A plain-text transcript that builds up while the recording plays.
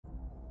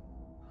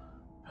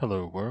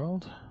Hello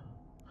world,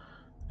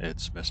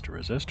 it's Mr.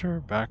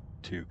 Resistor back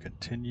to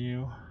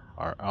continue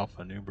our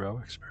Alpha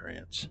Newbro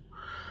experience.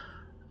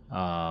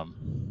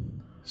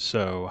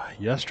 So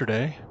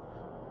yesterday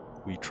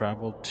we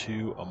traveled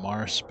to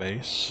Amar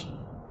Space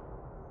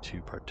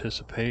to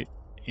participate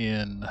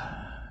in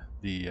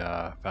the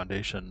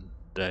Foundation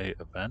Day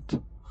event.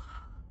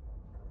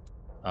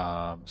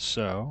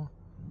 So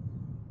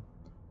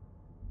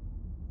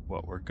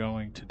what we're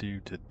going to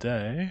do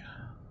today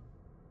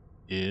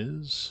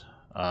is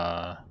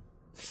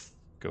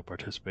go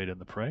participate in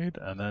the parade,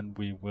 and then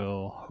we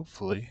will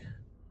hopefully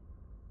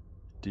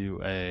do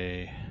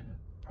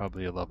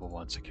probably a level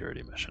 1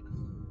 security mission.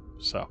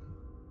 So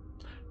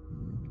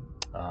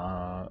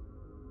our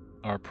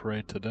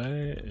parade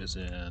today is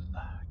in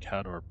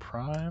Cador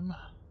Prime.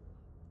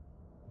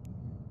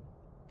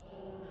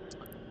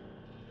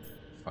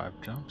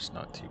 5 jumps,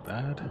 not too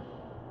bad.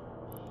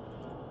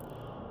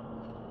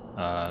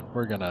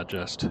 We're gonna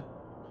just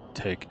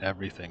take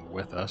everything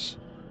with us.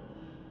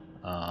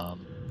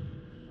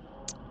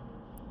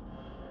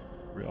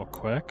 Real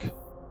quick,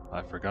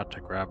 I forgot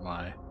to grab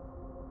my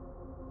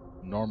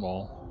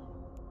normal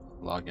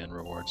login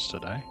rewards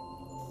today.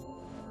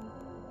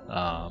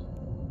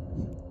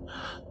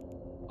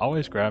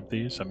 Always grab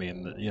these. I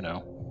mean, you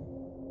know,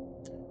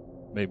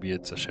 maybe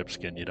it's a ship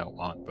skin you don't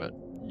want, but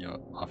you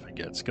often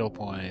get skill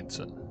points,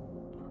 and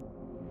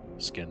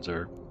skins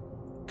are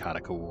kind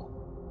of cool,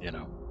 you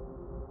know.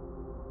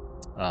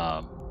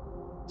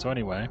 So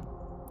anyway,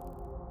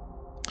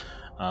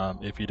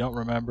 if you don't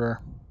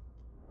remember,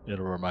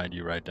 it'll remind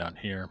you right down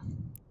here.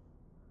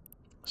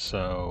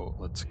 So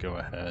let's go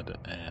ahead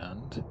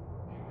and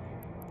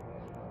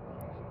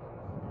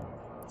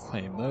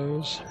claim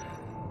those.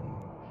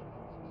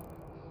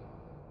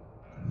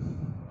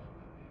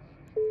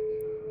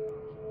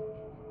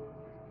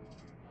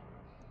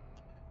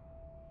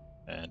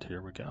 And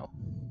here we go.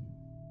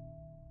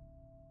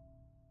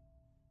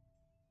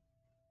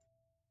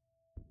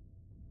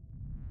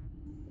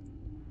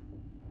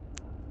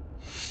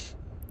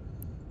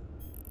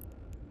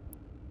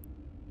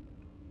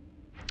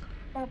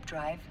 Warp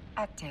drive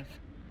active.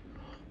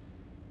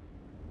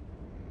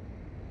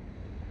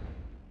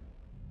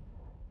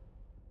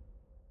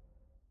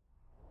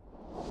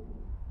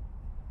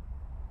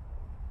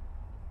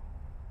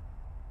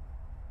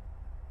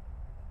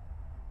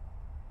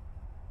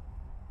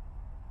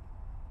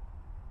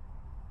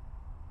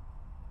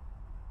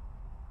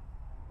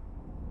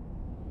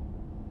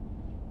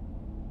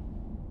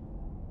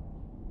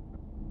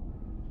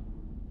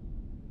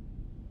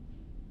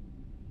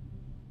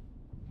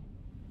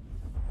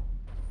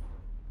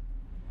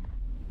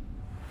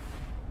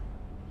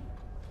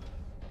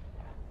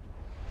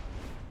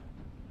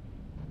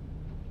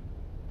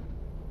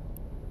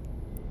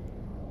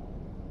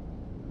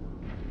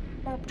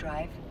 Warp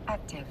drive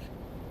active.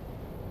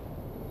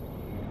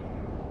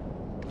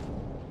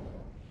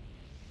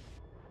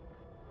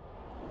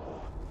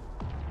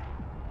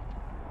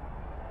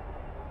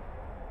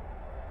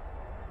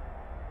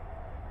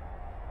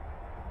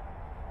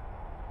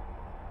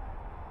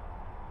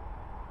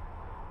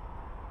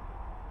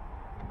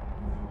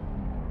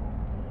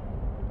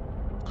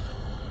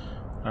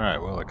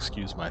 Alright, well,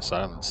 excuse my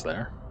silence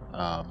there.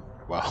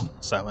 Well,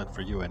 silent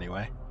for you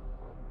anyway.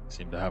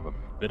 Seem to have a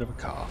bit of a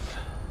cough.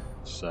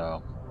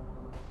 So,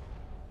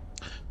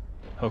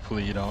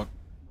 hopefully you don't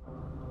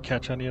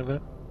catch any of it.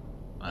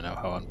 I know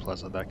how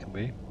unpleasant that can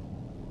be,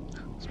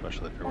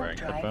 especially if you're wearing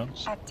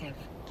headphones. Active.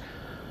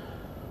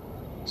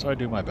 So I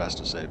do my best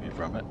to save you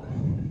from it.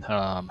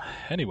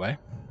 Anyway,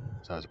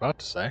 as I was about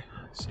to say,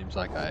 seems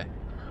like I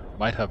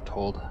might have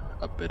told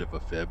a bit of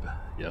a fib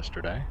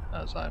yesterday,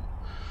 as I'm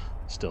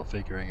still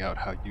figuring out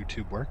how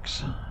YouTube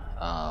works.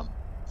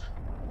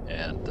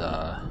 And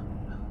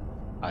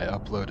I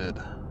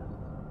uploaded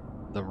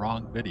the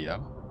wrong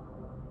video.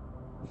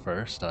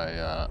 First,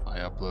 I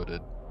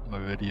uploaded my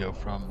video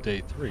from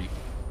day 3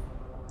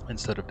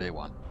 instead of day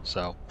 1.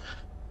 So,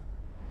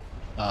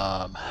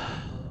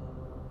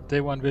 day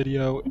 1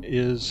 video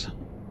is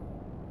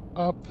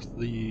up.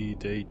 The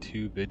day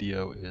 2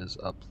 video is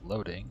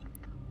uploading,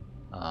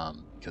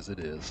 because it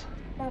is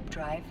Warp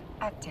drive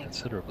active.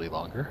 considerably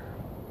longer.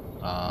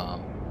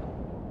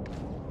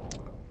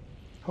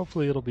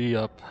 Hopefully it'll be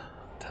up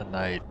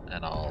tonight,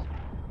 and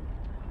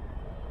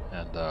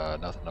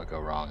nothing will go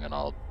wrong, and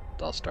I'll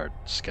start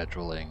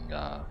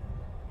scheduling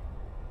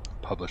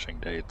publishing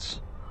dates.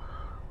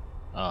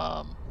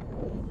 And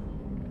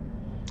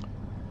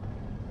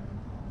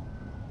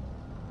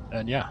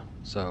yeah,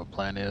 so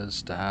plan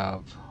is to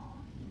have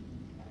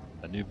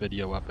a new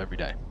video up every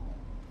day.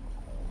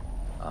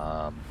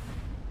 I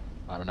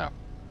don't know,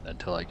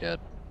 until I get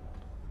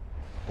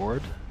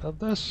bored of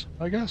this,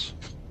 I guess.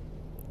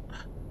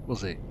 We'll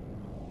see.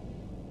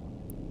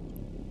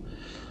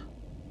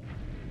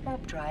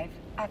 Warp drive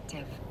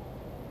active.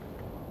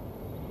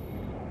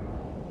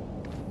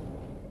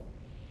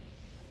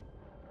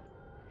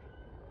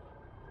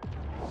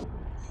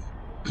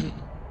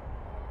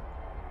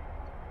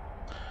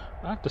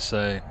 I have to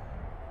say,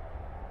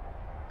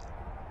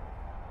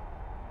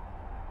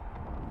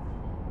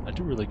 I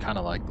do really kind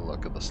of like the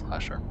look of the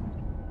Slasher.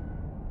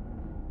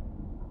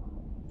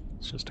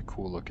 It's just a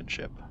cool looking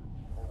ship.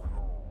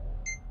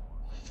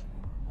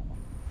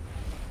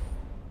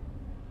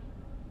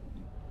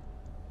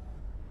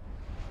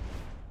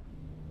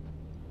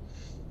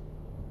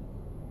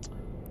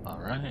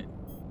 Alright.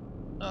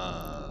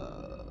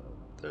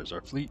 There's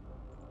our fleet.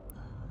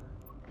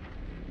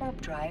 Warp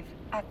drive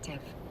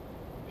active.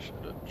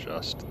 Should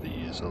adjust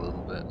these a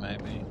little bit,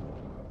 maybe.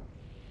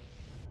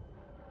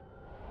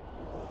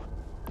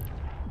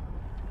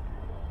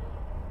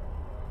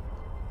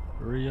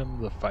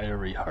 Urium the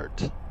Fiery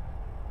Heart.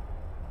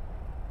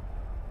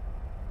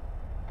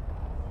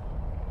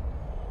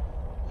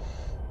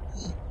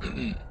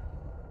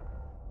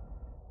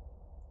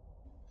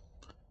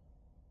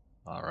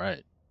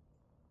 Alright.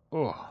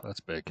 Oh, that's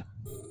big.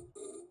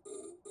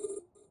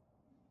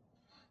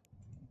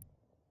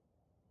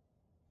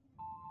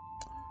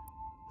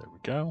 There we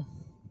go.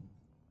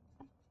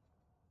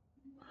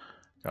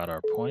 Got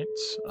our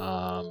points.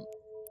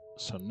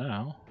 So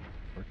now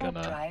we're Warp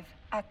gonna drive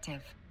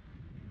active.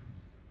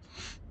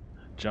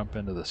 jump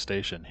into the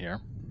station here.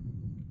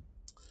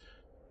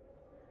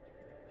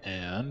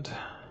 And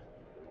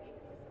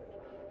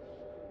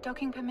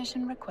Docking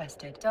permission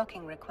requested.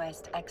 Docking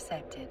request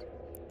accepted.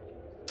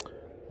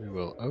 we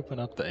will open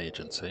up the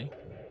agency.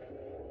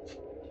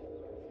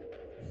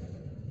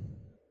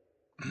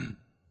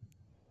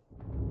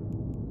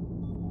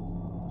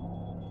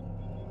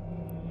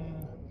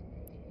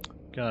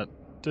 Got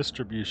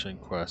distribution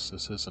quests.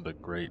 This isn't a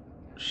great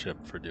ship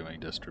for doing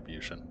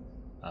distribution.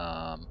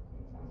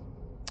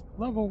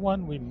 Level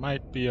 1 we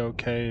might be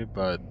okay,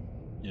 but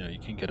you know, you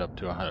can get up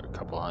to a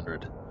couple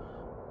hundred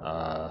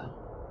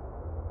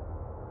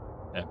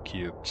M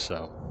cubed,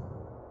 so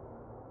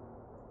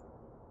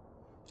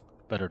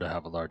better to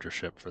have a larger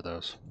ship for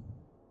those.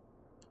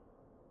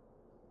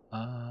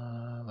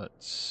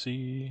 Let's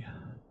see.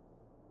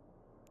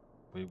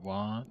 We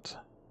want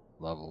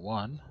level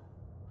 1.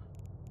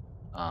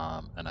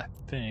 And I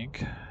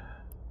think,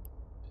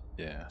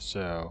 yeah,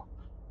 so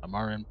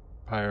Amar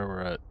Empire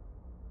we're at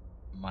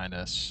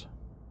minus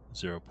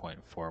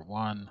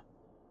 0.41.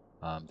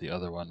 The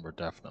other one we're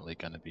definitely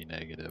going to be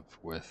negative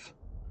with.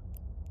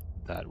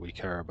 That we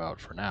care about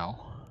for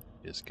now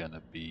is going to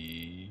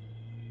be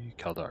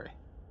Caldari.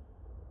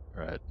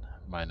 We're at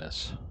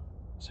minus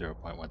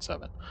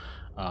 0.17.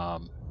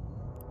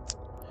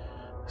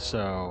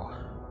 So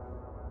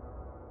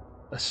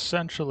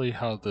essentially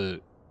how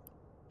the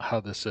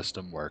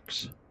system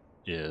works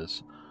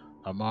is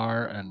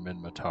Amar and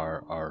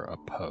Minmatar are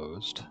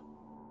opposed,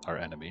 are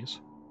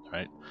enemies,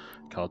 right?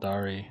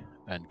 Caldari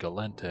and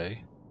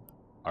Galente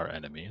are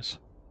enemies.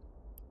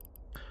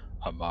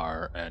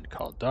 Amar and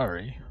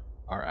Caldari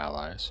are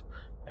allies,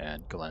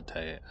 and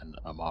Galente and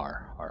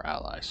Amar are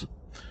allies.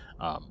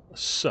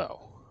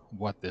 So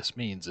what this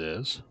means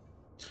is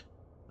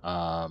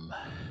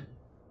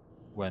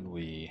when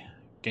we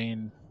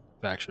gain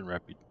faction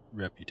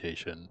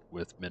reputation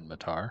with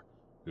Minmatar,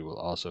 we will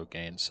also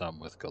gain some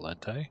with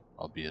Galente,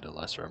 albeit a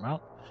lesser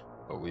amount,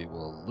 but we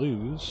will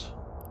lose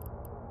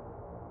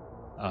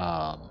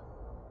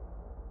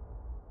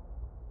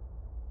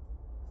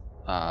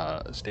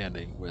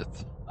standing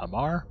with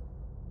Amar,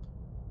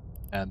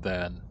 and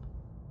then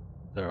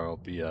there will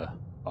be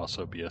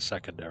also be a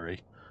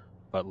secondary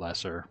but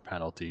lesser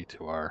penalty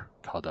to our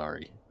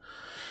Caldari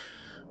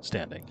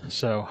standing.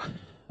 So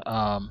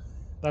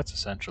that's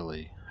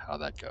essentially how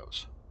that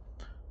goes.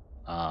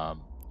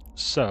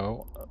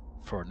 So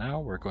for now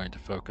we're going to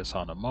focus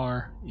on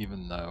Amar,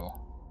 even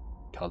though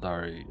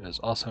Caldari is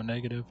also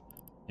negative.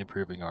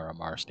 Improving our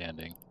Amar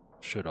standing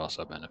should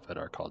also benefit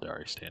our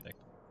Caldari standing.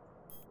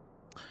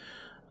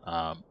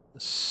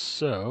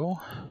 So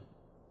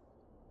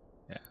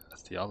yeah,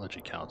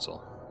 Theology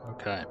Council.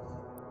 Okay.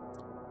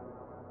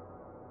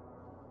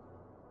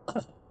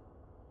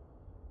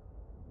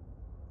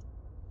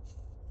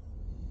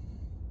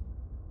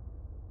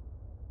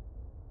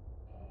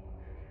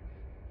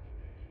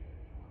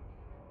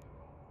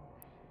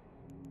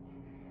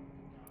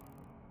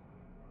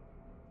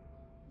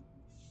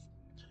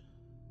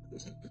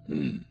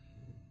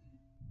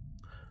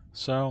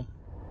 So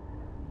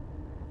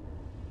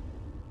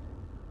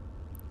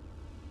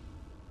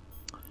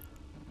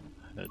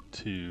head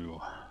to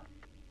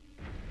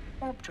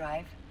Warp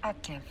drive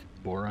active.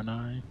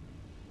 Boronai.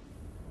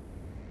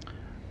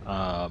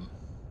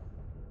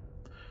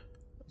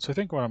 So I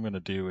think what I'm going to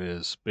do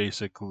is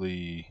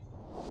basically,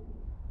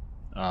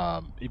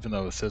 even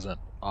though this isn't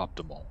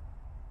optimal,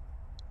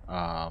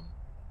 I'm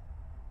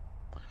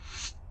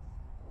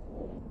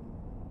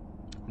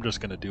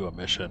just going to do a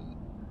mission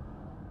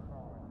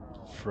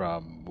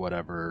from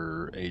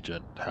whatever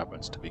agent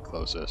happens to be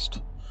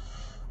closest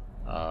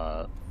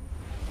on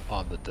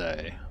the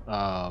day.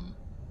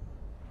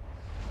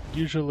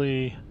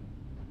 Usually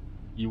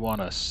you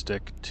want to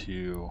stick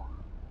to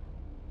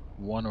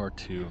 1 or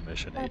 2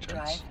 mission Warp agents,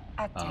 drive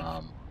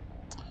active.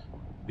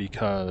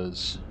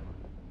 because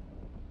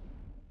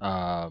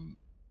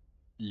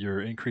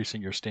you're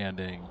increasing your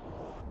standing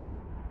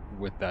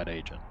with that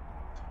agent.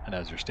 And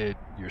as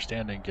your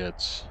standing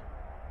gets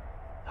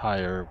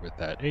higher with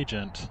that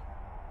agent,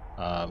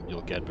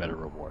 you'll get better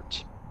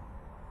rewards.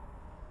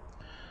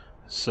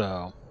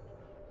 So,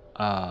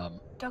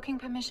 Docking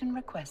permission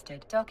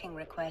requested. Docking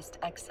request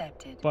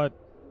accepted. but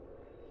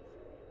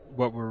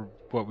what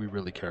we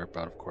really care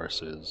about, of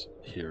course, is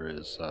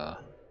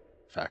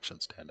faction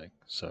standing.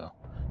 So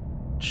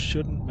it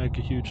shouldn't make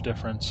a huge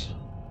difference.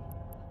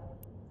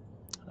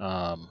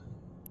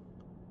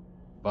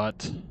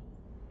 But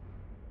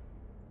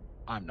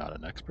I'm not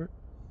an expert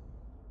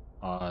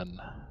on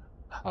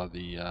how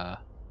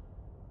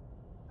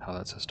how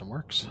that system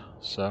works,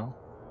 so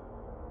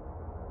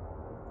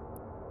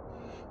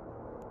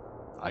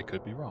I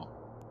could be wrong.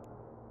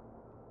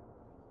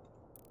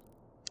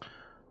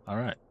 All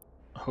right,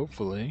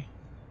 hopefully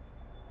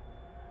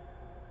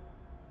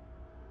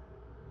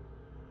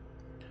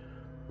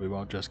we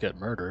won't just get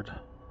murdered.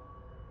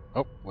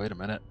 Oh, wait a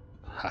minute.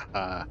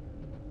 Haha.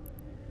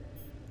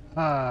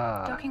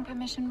 Docking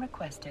permission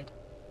requested.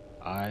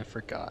 I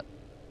forgot.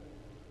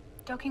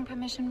 Docking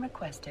permission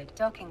requested.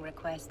 Docking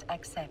request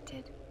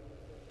accepted.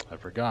 I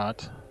forgot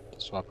to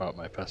swap out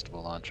my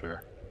festival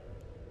launcher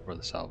for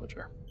the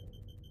salvager.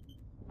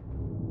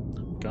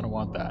 Gonna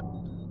want that.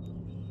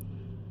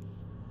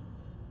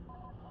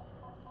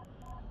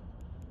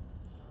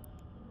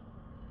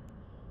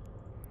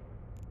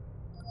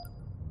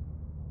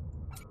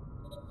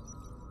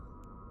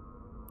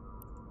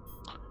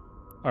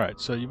 Alright,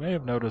 so you may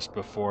have noticed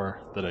before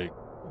that I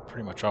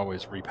pretty much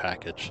always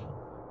repackage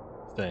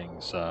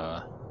things.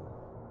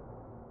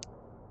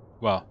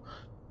 Well,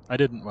 I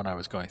didn't when I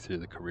was going through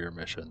the career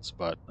missions,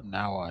 but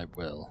now I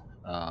will.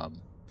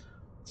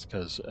 It's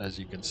because, as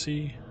you can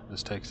see,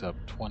 this takes up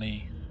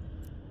 20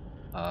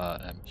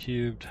 M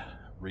cubed,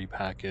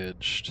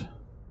 repackaged.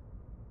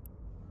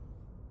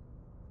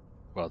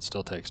 Well, it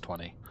still takes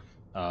 20.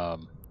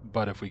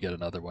 But if we get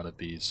another one of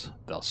these,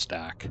 they'll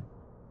stack.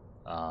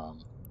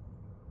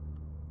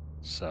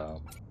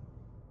 So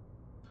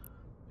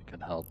it can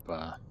help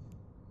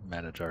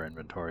manage our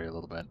inventory a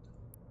little bit.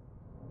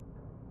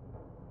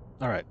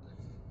 Alright,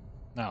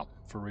 now,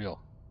 for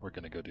real, we're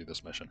going to go do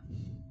this mission.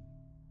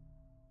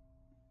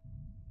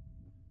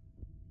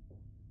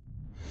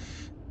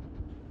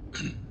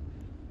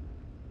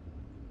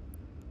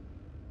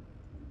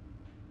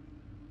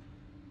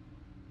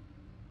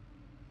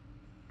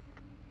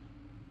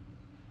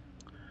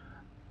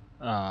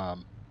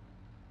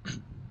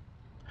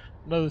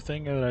 Another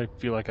thing that I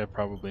feel like I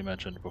probably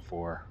mentioned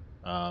before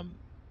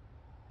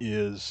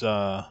is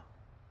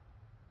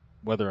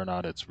whether or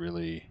not it's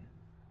really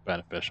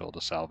beneficial to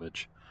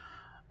salvage.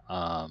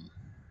 I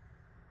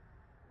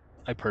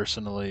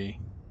personally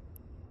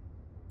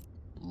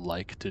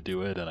like to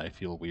do it, and I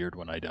feel weird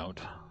when I don't.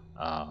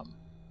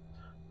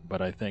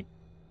 But I think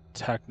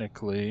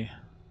technically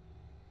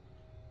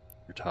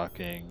you're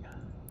talking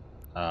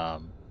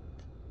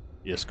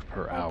ISK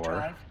per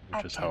hour,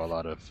 which is how a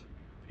lot of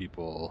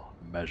people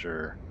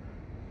measure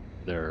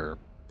their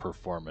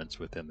performance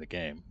within the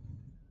game.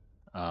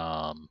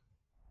 I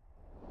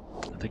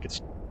think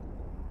it's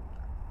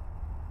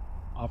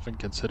often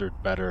considered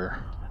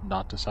better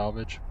not to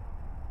salvage.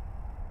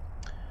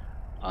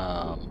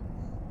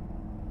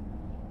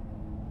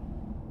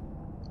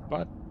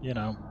 But, you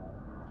know,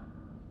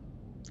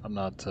 I'm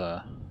not,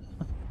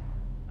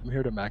 I'm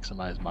here to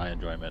maximize my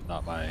enjoyment,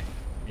 not my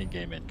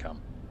in-game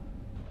income.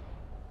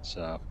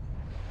 So,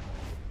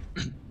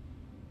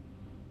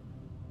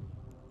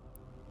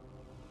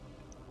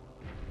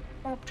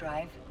 Warp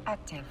drive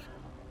active.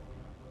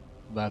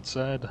 that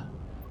said,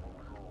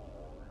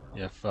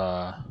 if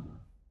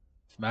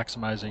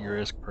maximizing your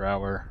ISK per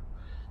hour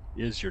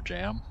is your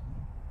jam,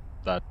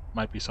 that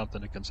might be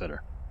something to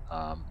consider.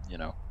 You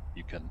know,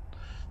 you can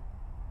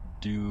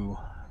do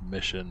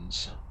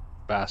missions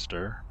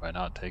faster by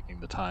not taking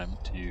the time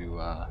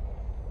to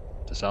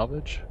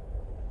salvage.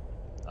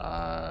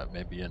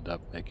 Maybe end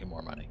up making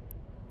more money.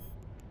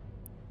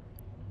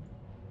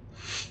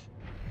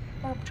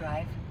 Warp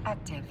drive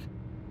active.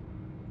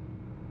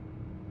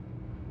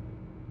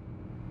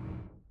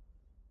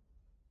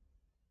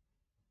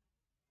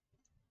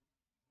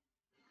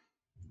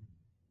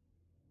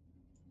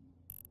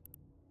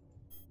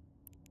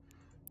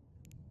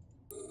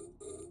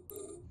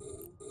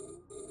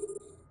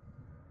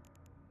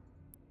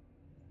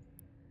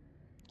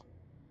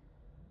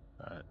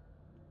 Alright,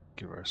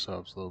 give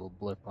ourselves a little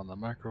blip on the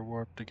micro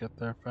warp to get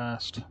there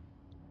fast.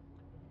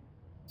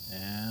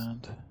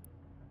 And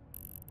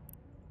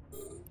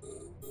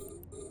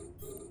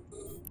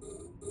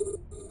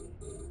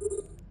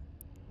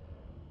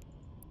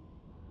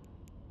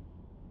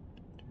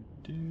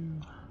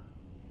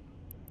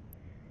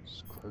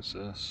it's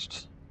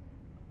closest.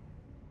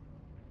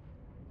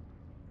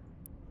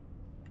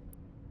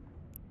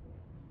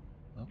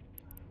 Oh.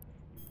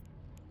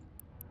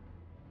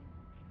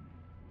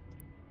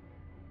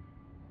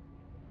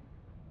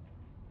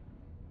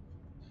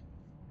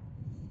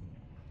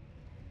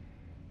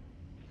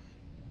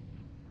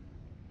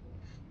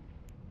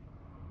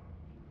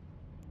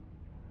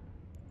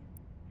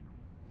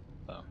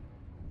 Oh.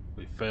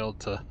 We failed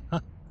to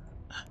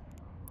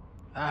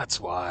That's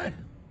why.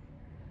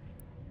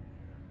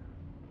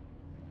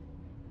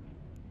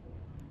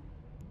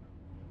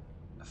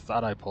 I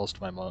thought I pulsed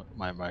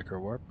my micro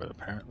warp, but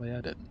apparently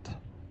I didn't. I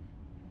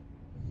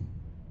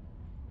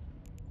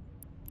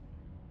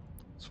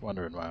was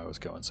wondering why I was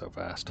going so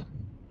fast.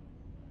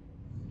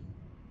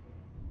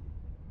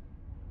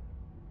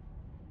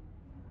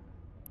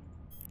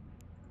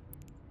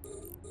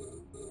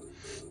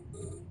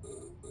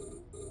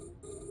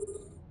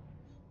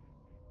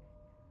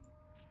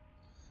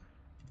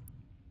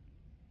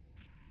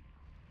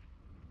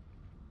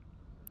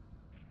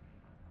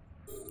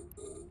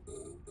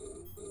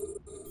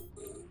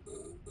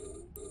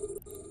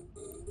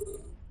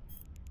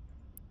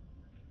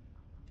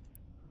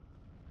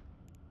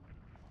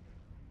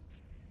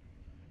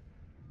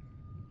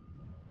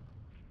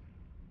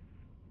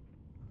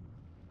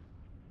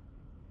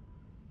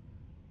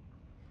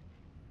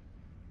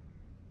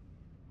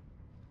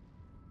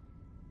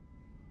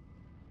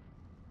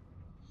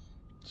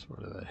 So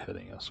what are they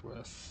hitting us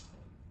with?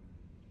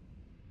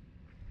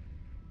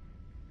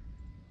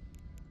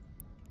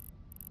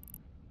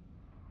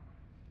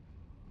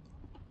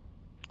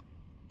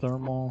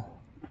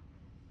 Thermal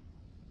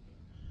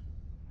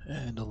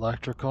and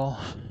electrical.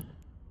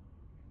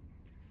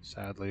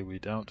 Sadly, we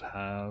don't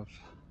have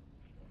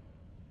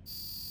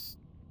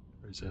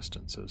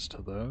resistances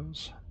to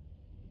those.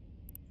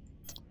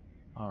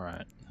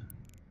 Alright.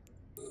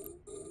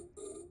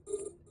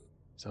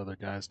 These other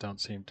guys don't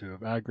seem to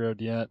have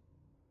aggroed yet.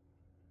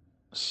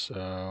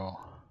 So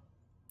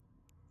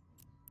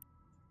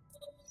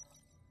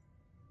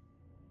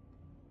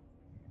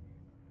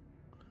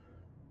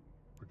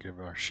we'll give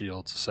our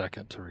shields a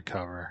second to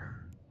recover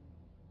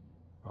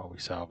while we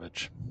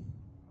salvage.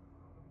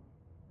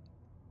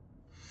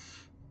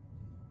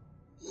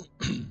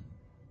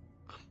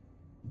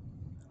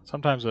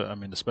 Sometimes, I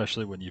mean,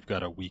 especially when you've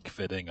got a weak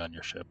fitting on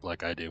your ship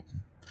like I do,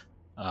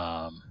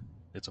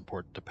 it's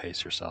important to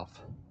pace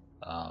yourself.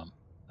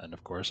 And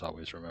of course,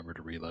 always remember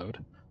to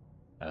reload,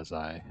 as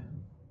I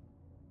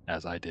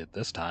did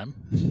this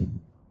time,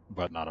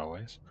 but not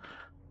always.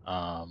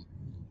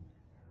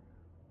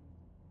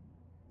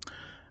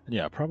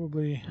 Yeah,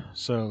 probably.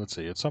 So let's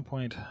see. At some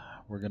point,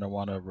 we're going to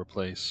want to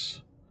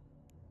replace.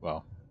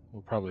 Well,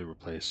 we'll probably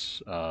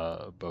replace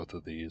both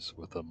of these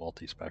with a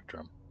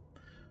multi-spectrum,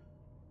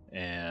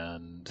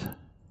 and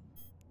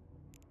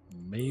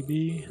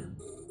maybe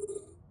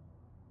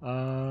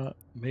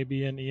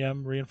maybe an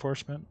EM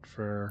reinforcement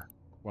for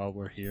while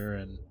we're here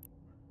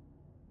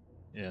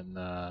in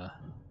a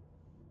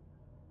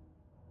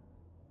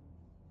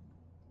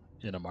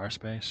Mars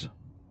base.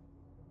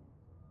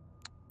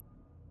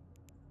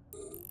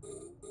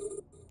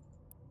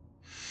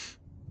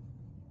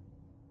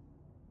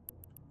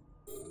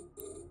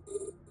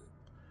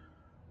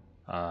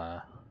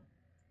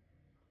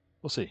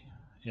 We'll see.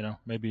 You know,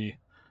 maybe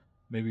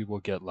we'll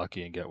get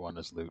lucky and get one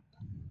as loot.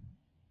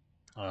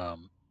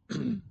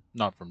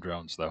 Not from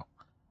drones though.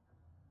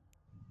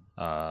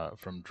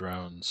 From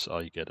drones,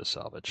 all you get is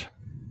salvage,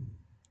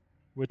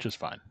 which is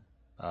fine.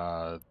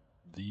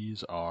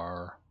 These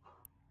are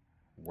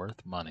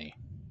worth money.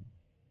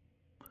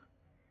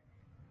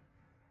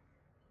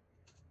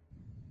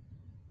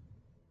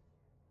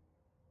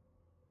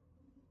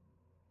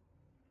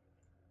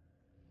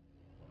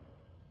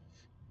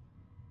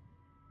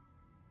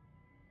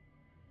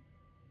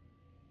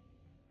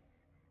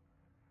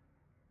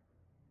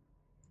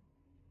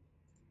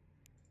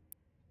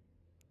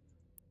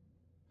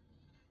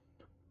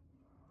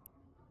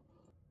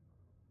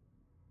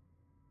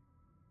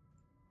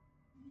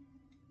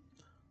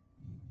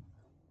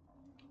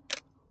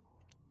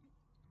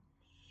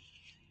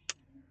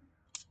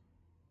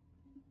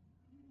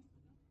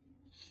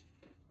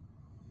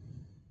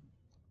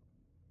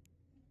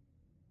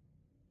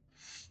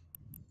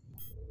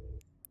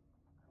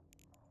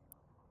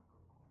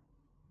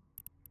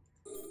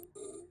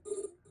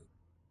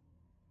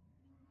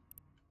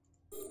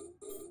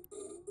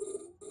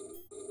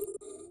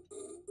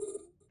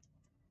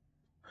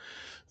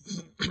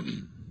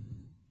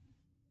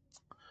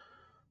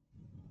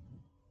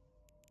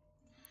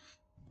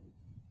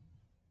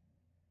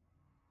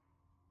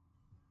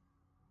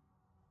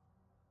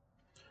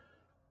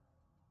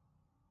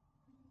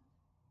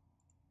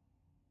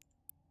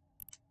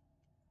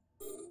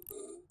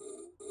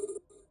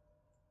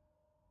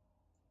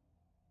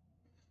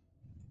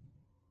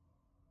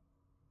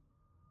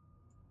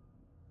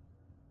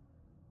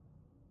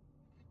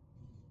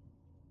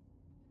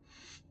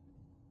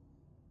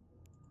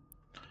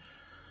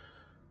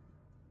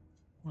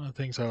 One of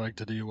the things I like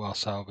to do while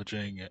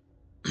salvaging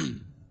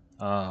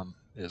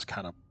is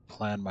kind of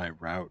plan my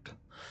route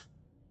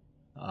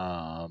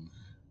to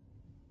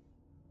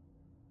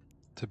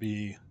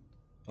be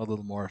a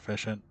little more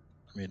efficient.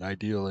 I mean,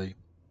 ideally,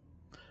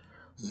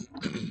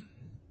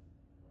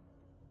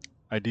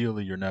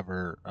 you're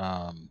never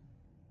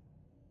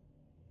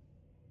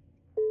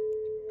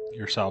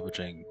your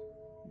salvaging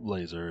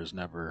laser is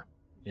never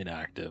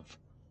inactive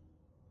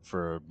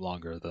for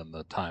longer than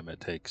the time it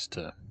takes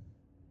to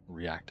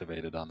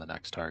reactivate it on the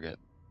next target.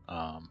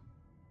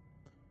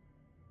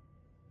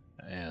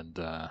 And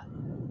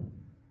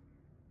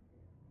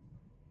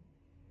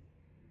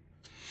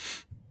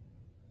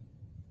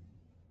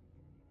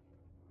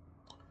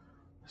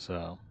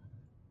so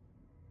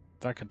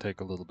that can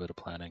take a little bit of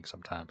planning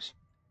sometimes.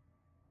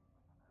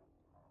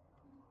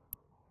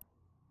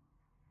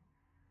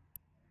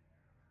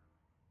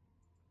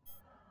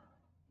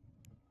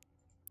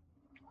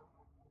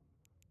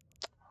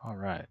 All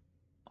right,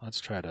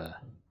 let's try to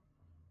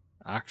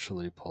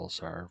actually pulse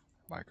our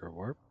micro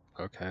warp.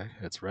 Okay,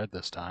 it's red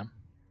this time,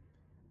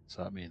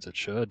 so that means it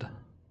should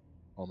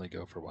only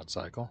go for one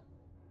cycle.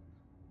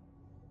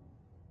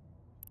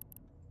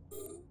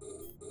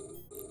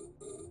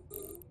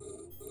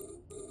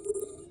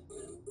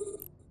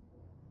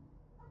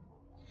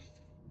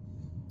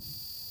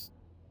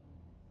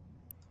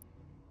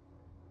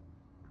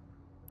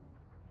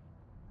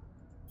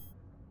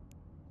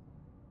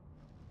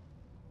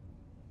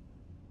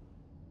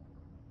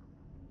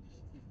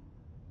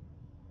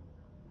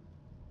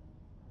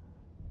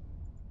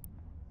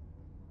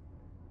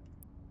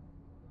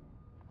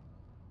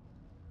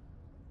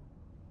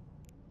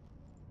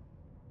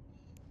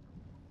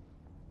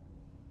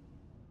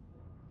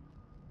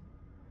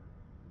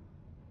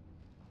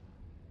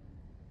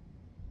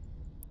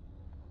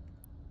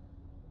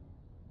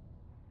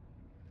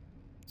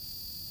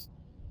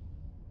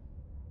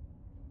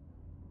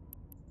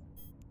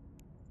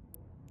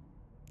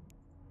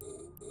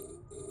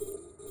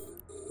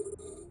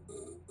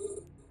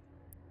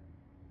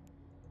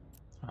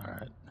 All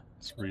right,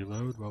 let's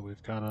reload while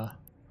we've got a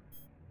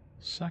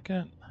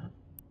second.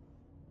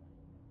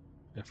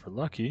 If we're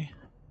lucky,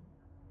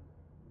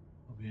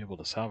 we'll be able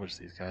to salvage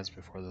these guys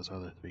before those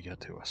other three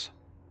get to us.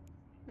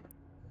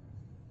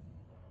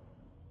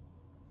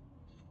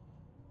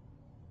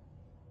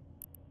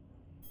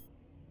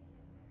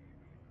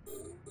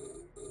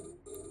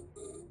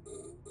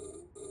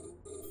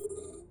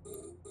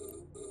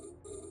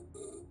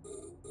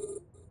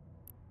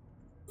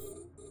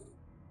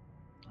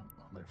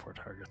 Only 4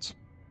 targets.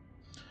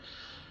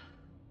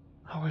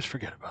 I always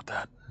forget about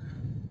that.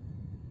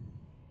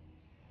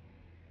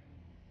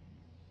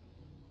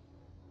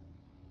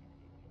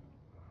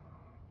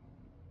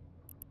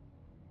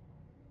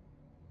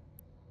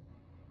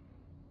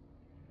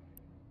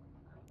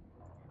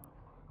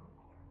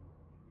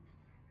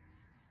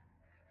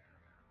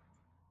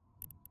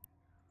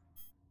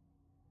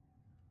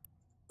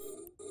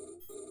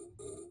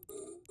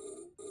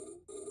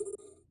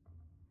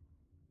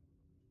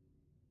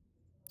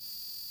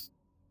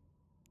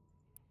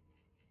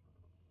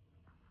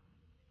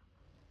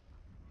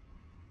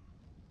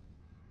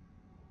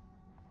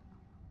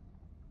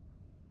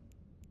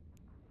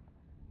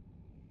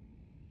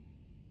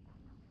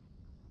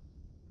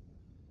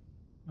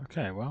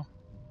 Okay, well,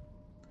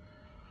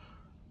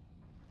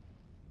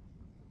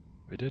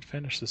 we did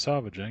finish the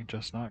salvaging,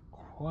 just not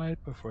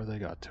quite before they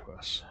got to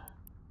us.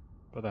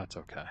 But that's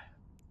okay.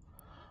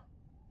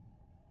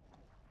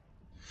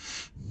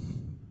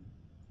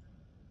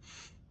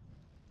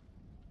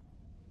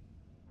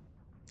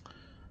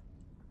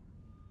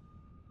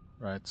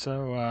 Right,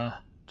 so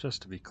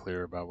just to be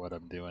clear about what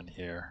I'm doing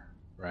here,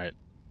 right,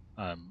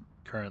 I'm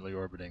currently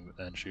orbiting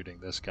and shooting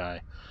this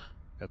guy.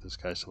 Got this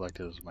guy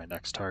selected as my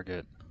next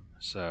target,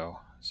 so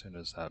as soon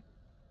as that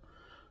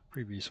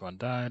previous one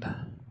died, I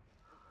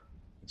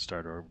can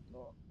start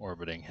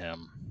orbiting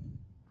him.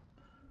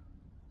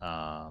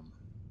 And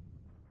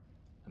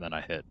then I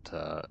hit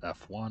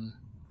F1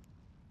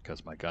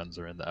 because my guns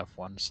are in the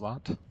F1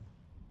 slot,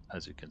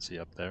 as you can see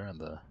up there in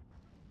the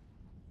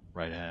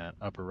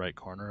upper right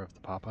corner of the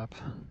pop-up.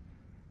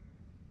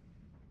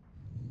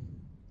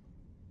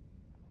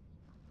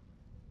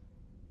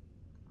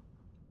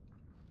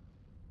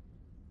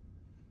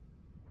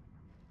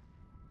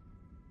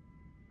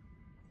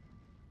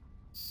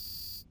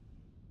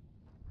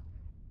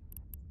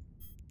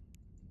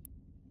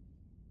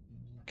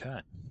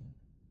 Okay.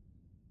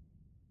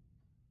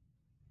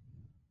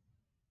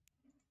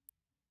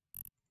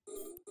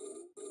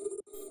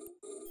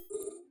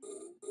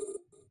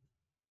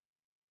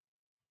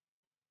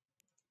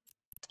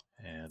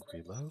 And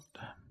reload.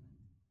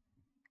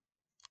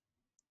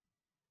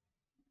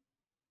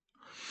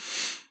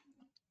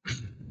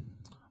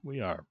 We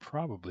are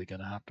probably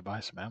going to have to buy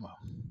some ammo.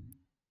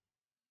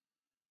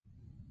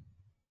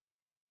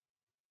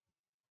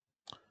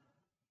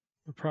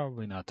 But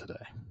probably not today.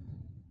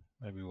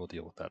 Maybe we'll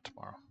deal with that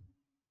tomorrow.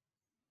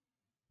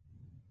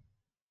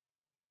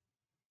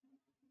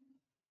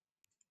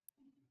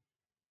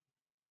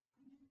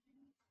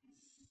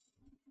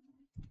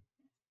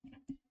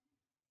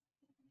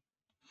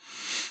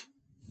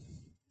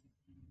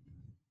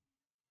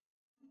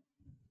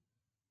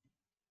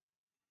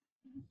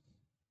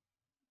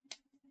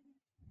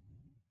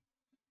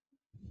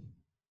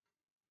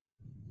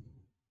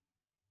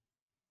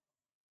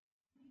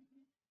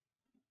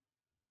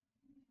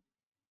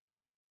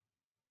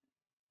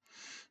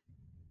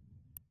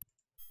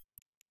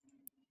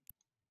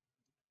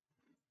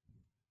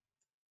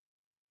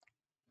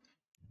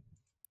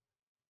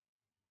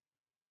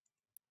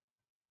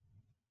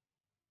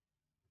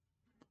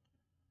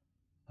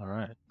 All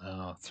right,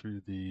 now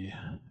through the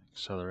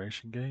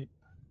acceleration gate.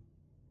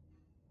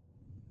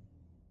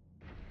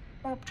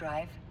 Warp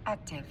drive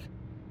active.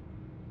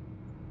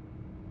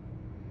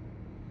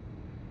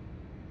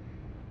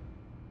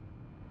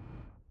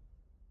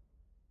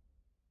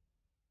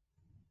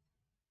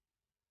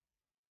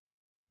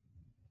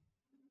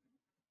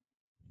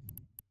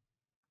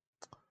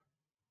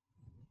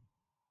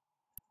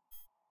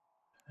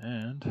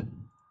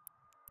 And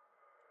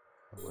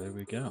away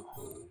we go.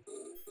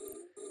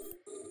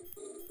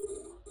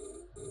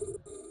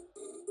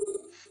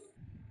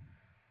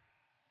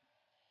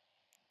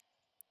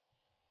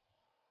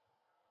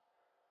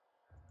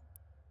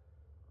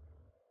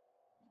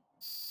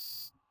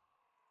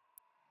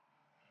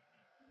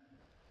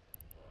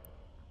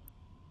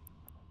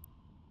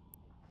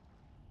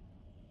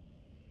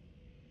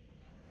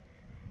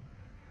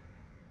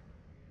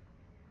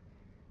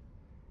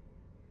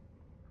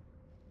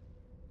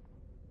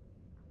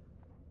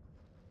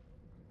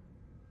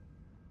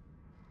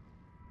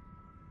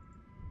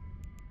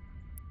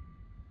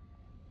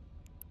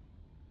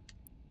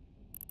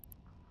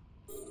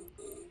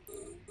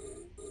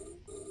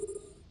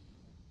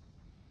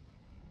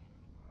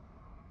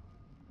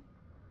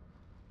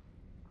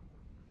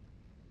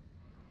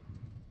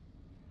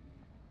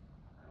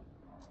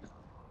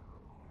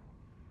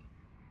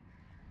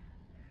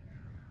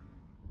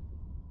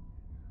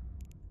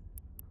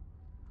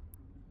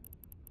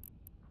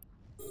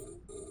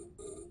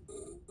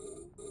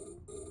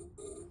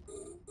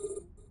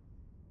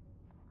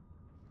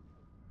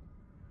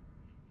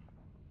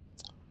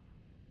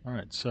 All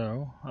right,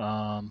 so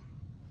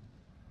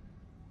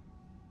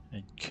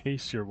in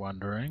case you're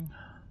wondering,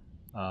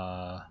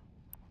 I'm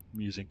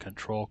using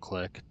control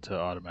click to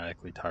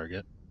automatically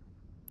target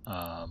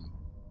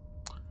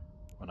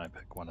when I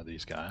pick one of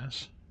these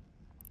guys.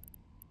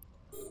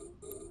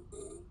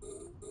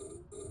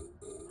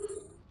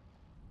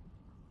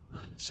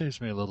 Saves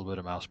me a little bit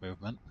of mouse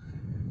movement.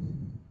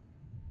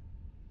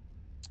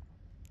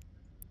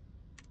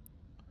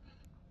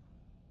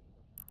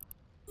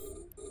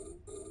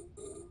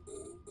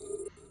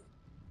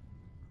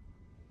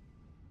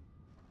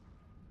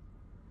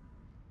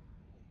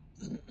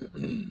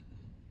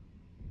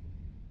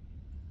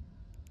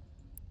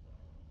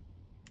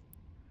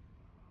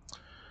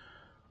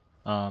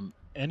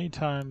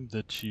 Anytime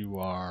that you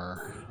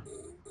are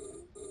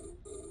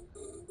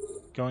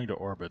going to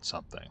orbit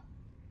something,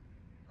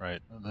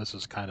 right, and this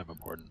is kind of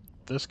important.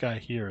 This guy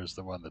here is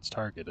the one that's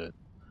targeted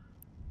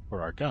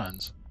for our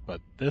guns,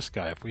 but this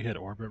guy, if we hit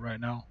orbit right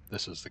now,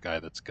 this is the guy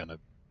that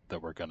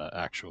we're gonna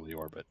actually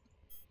orbit.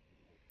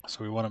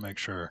 So we want to make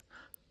sure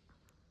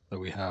that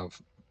we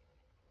have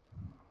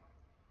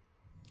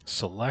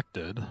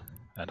selected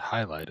and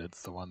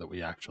highlighted the one that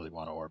we actually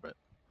want to orbit.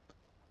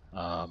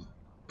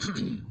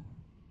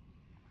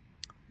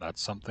 That's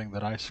something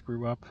that I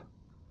screw up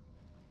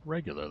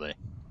regularly.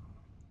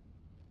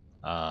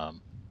 Uh-oh.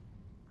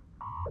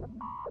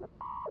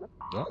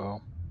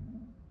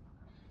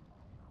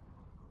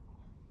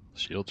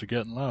 Shields are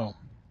getting low.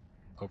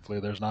 Hopefully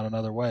there's not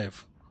another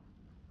wave.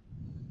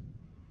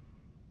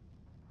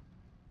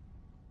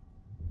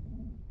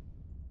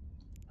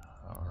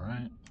 All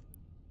right.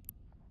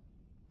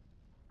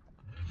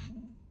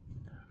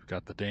 We've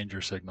got the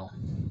danger signal.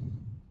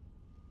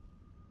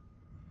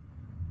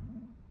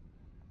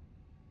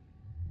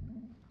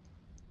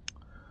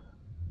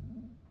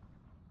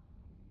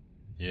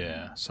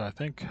 Yeah, so I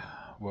think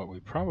what we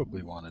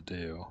probably want to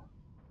do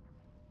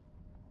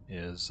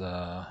is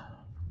a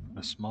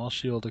small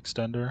shield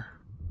extender.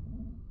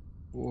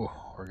 Ooh,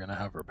 we're going to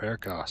have repair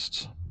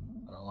costs.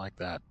 I don't like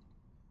that.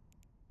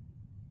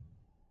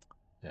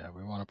 Yeah,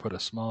 we want to put a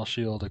small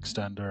shield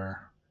extender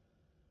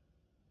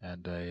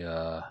and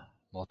a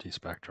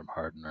multi-spectrum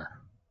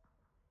hardener.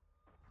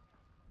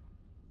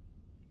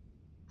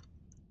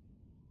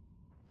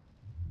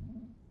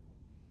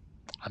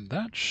 And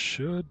that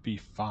should be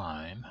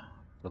fine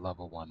for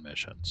level 1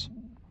 missions.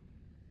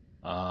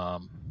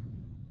 As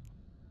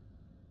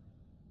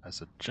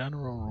a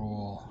general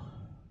rule,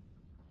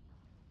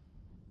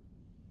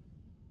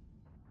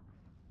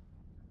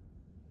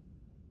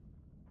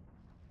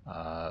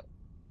 I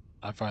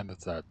find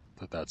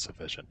that's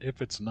sufficient.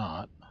 If it's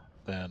not,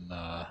 then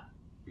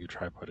we could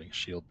try putting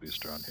shield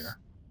booster on here.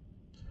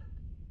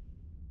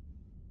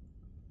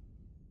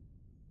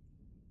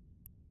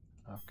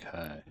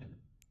 Okay.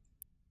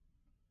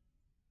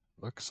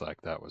 Looks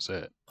like that was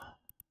it.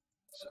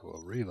 So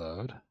we'll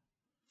reload.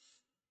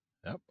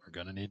 Yep, we're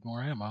gonna need more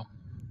ammo.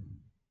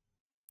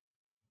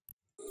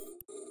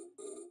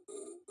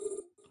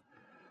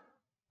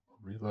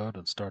 Reload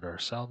and start our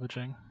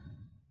salvaging.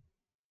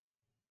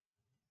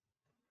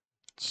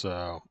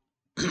 So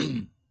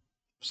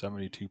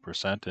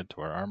 72%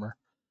 into our armor.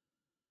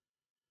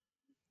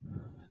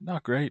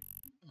 Not great,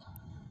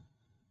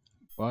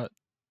 but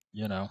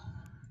you know,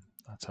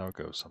 that's how it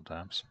goes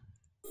sometimes.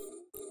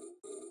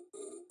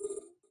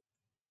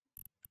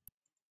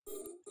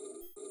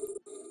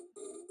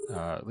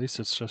 At least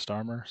it's just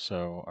armor,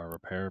 so our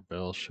repair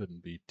bill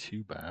shouldn't be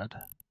too bad.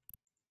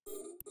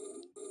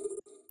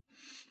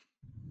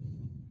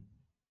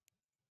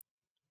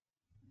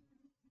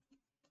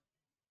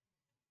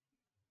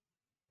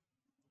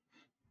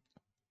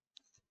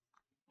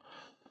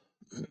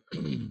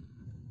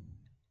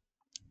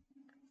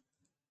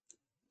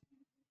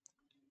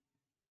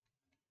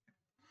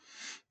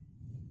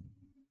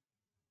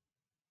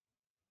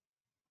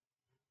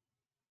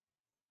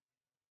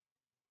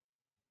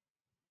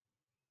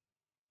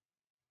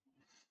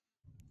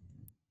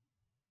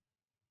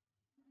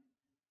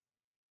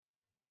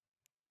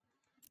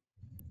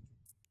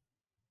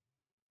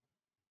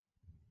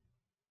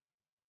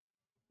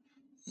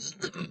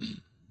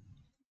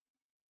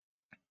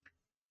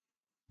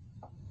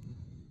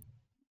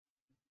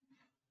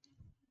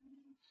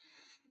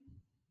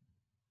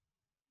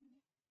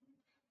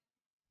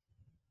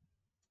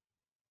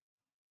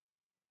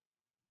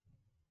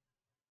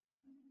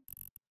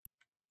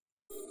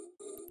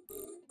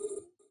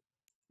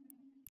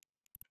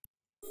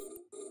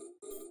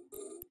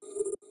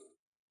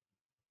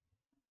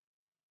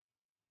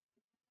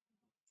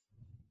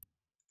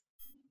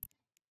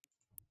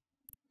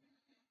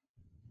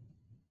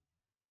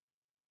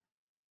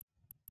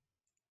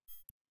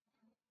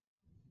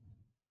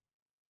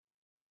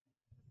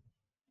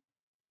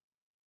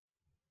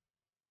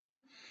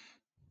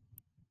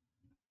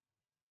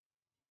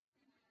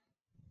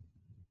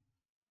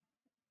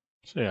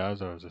 So yeah,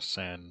 as I was just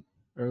saying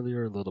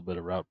earlier, a little bit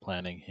of route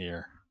planning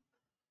here.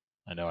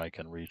 I know I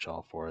can reach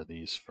all 4 of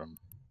these from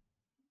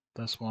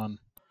this one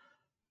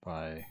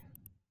by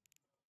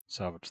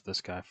salvage this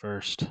guy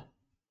first.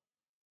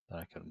 Then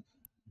I can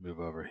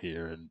move over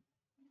here and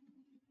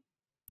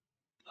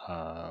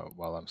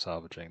while I'm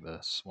salvaging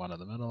this one in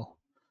the middle,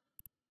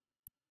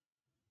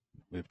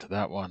 move to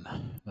that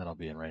one, then I'll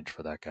be in range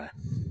for that guy.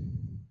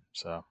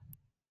 So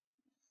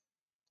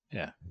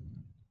yeah,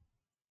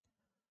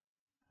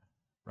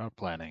 route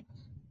planning.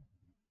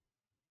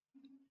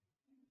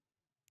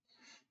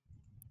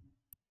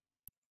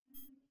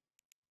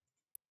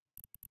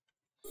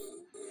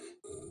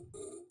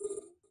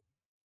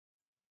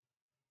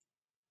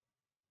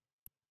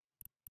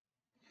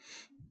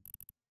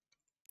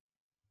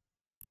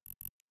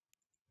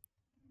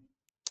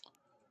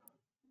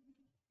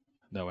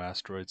 No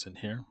asteroids in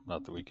here,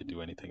 not that we could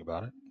do anything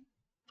about it,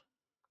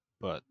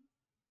 but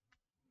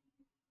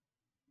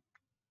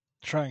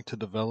trying to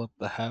develop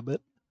the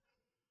habit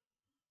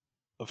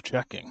of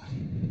checking,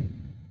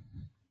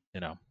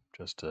 you know,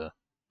 just to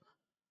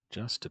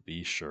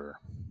be sure.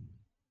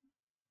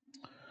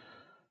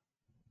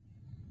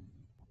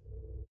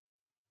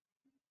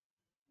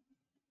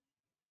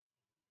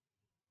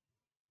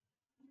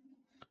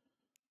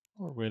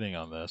 While we're waiting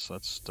on this,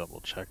 let's double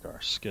check our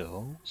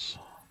skills.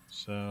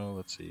 So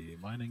let's see,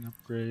 mining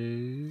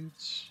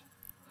upgrades.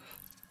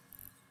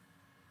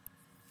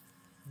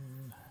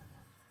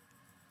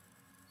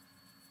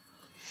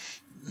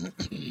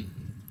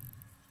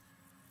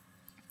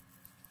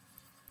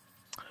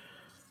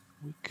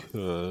 We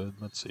could,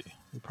 let's see,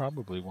 we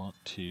probably want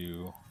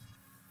to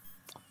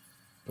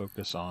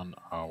focus on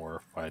our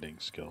fighting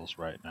skills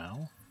right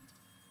now.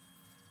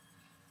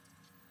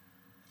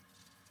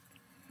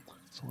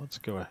 So let's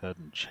go ahead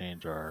and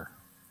change our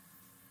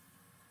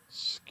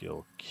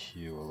skill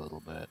queue a little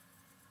bit.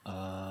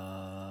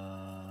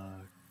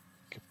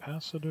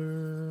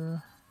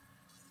 Capacitor.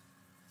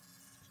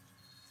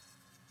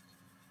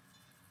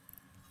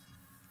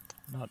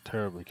 Not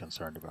terribly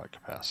concerned about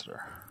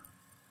capacitor.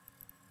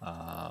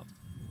 Let's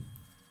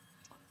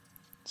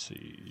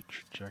see,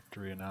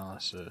 trajectory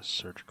analysis,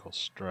 surgical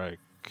strike.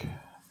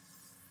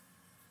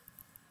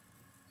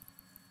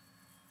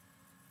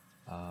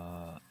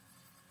 A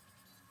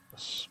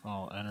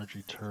small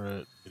energy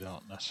turret we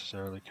don't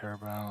necessarily care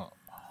about.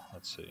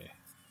 Let's see,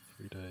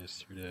 3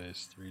 days, 3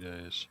 days, 3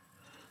 days.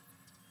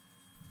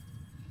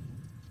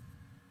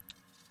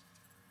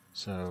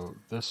 So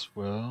this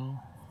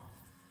will,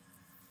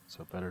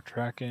 so better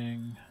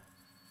tracking,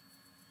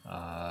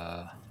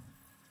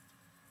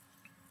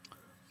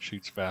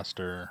 shoots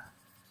faster,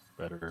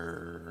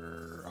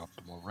 better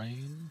optimal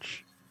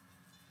range.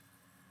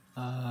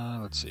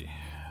 Let's see,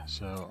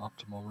 so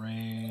optimal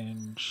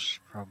range,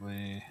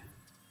 probably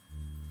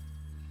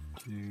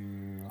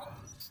do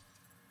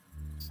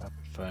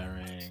rapid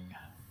firing.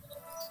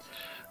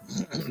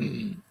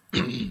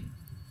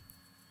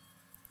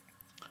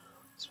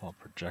 Small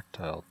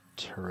projectile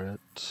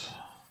turret.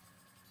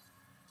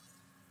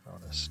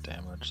 Bonus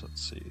damage,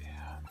 let's see,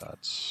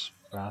 that's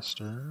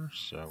faster,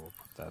 so we'll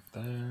put that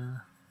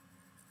there.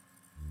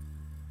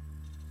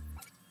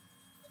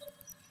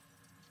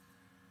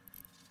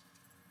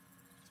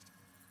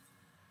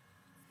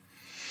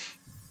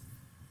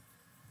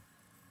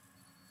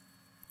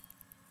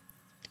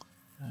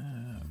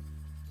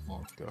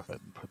 We'll go ahead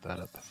and put that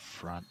at the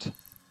front.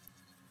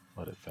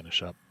 Let it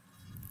finish up.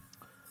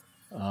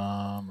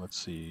 Let's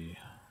see.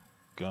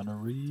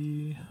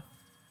 Gunnery.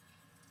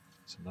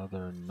 It's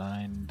another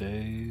 9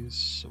 days,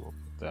 so we'll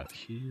put that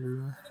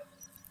here.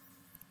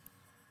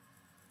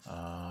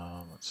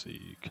 Let's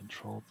see.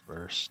 Controlled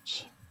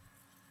bursts.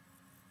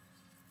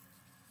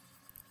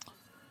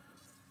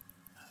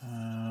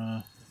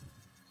 What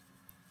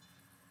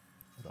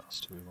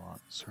else do we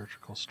want?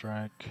 Surgical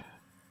strike.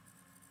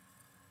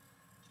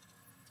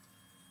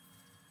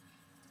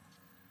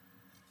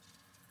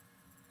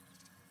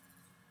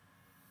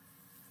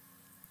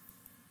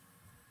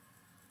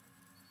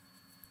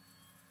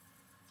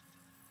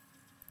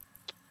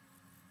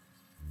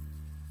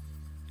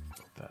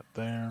 that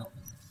there.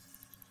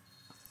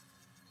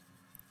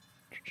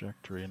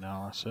 Trajectory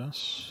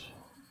analysis.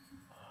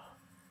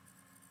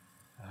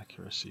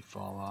 Accuracy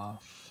fall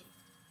off.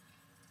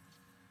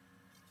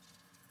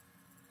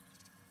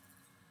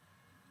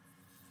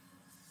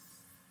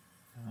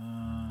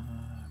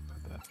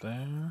 Put that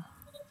there.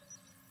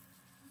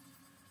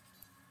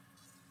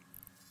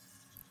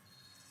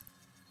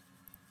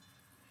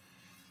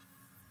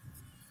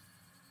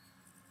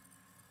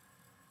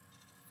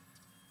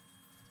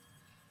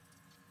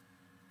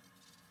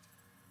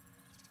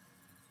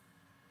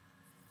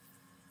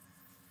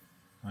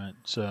 Right,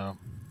 so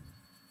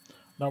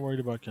not worried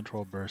about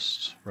control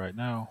bursts right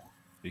now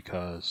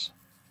because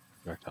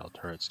projectile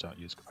turrets don't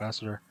use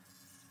capacitor.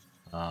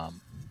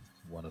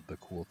 One of the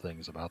cool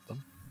things about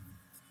them.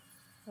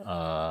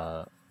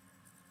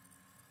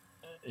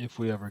 If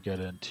we ever get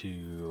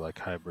into like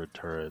hybrid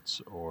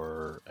turrets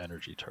or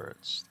energy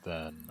turrets,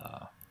 then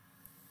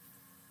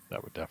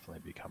that would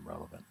definitely become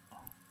relevant.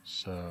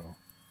 So,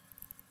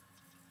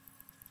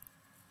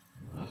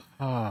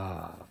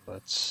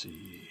 let's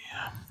see.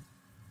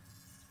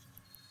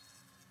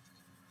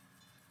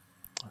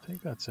 I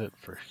think that's it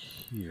for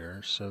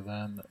here. So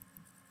then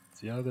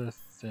the other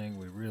thing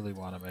we really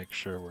want to make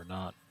sure we're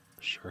not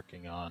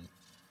shirking on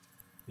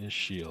is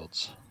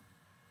shields.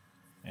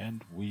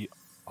 And we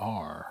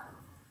are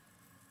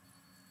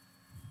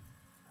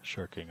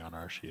shirking on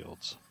our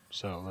shields.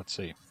 So let's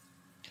see.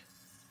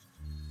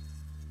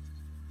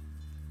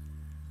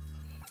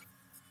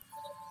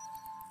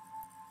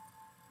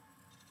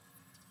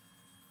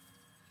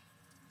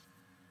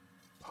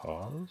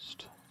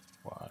 Paused?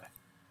 Why?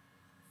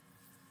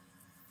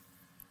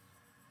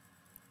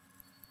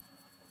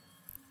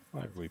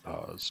 Why have we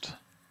paused?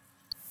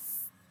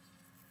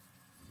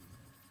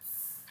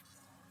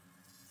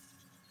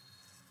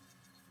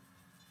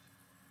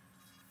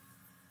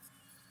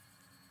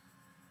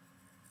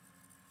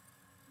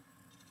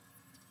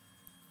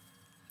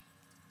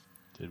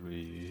 Did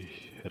we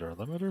hit our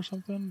limit or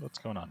something? What's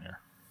going on here?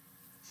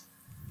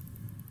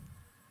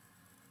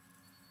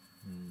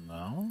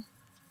 No?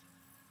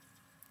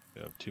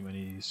 We have too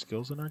many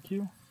skills in our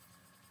queue?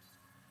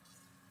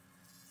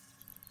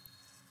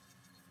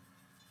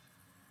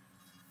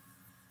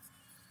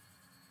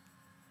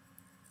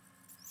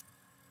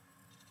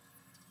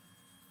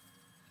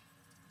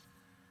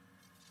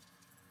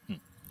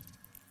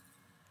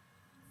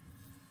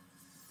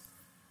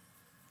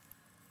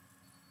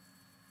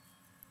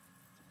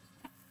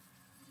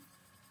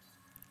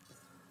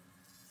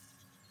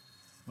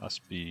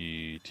 Must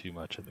be too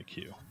much in the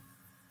queue.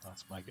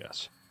 That's my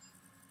guess.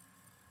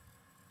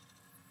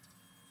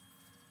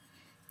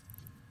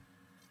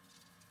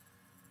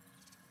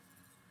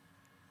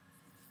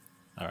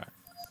 Alright.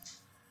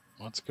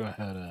 Let's go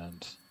ahead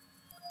and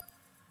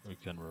we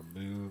can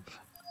remove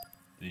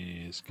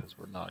these because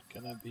we're not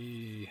going to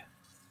be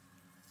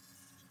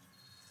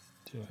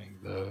doing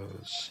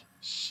those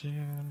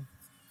soon.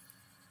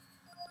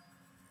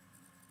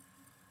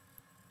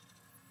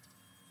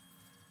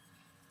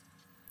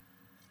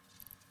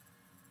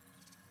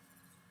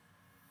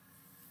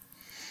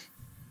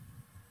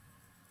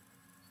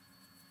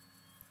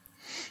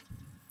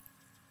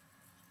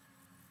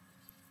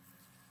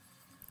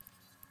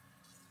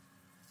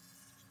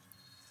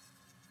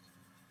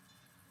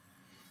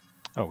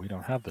 Oh, we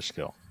don't have the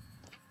skill.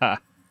 Ha!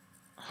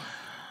 I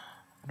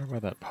wonder why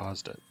that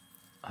paused it.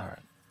 Alright.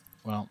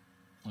 Well,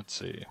 let's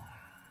see.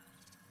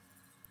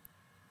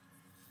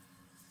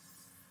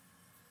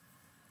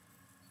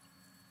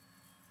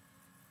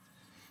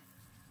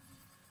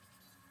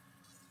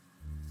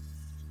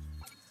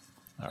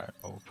 Alright,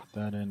 we'll put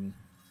that in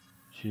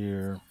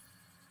here.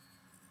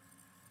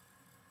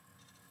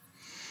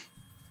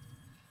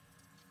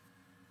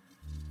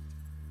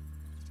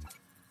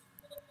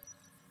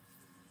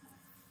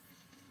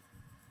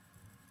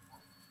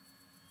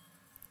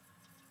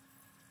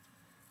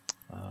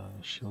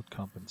 Shield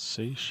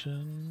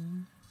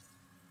compensation.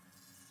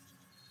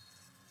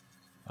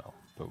 Oh,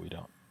 but we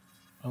don't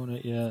own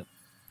it yet.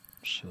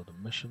 Shield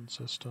emission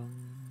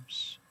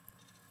systems.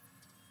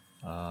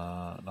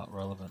 Not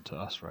relevant to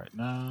us right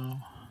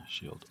now.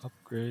 Shield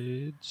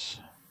upgrades.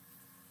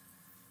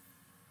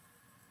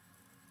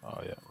 Oh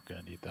yeah, we're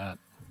gonna need that.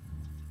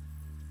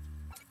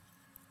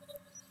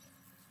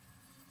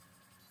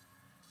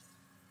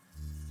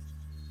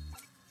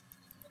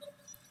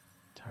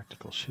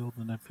 Tactical shield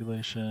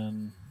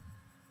manipulation.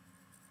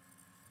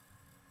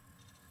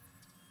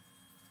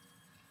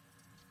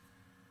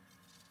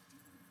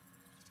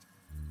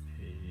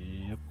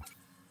 Yep.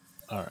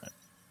 Alright.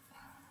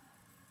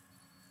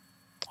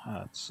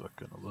 That's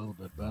looking a little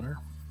bit better.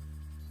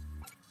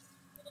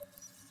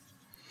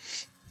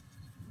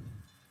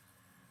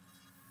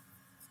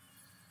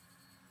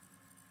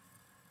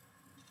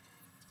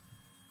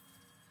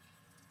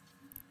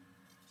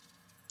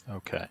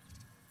 Okay.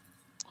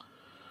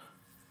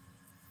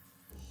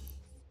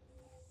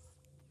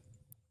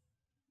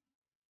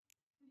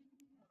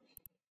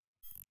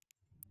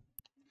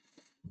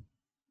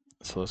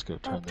 So let's go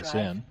turn this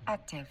in.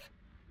 Active.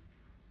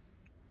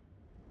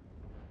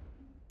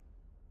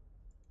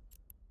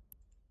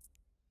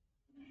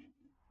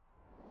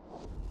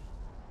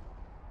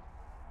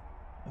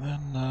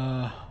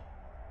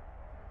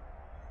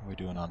 we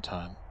doing on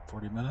time?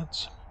 40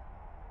 minutes?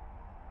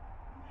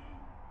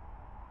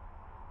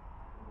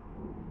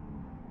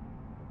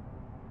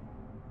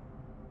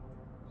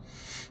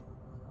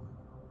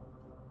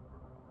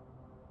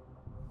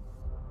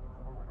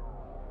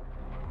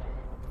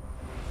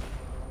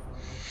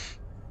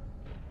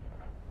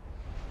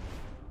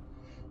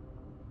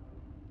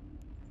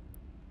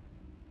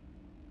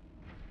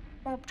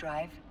 Warp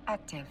drive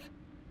active.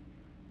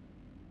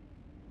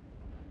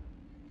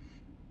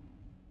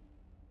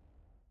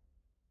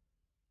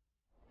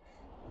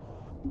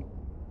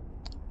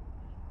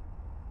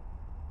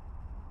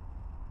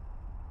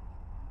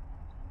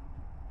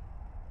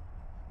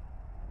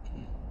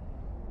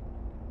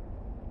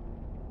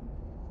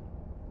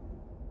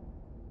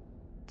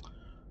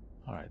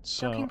 Alright,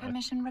 so Docking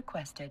permission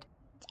requested.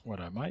 what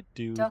I might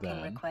do Docking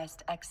then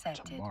request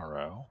accepted.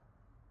 tomorrow,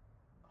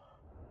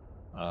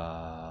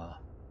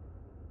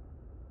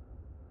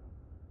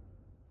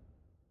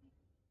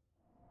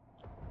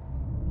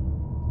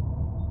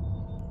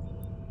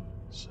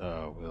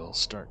 so we'll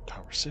start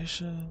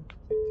conversation,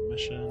 complete the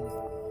mission.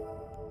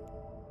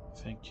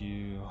 Thank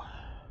you.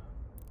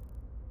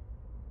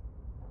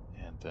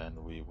 And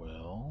then we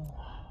will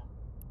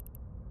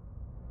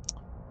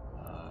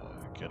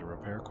get a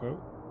repair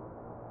quote.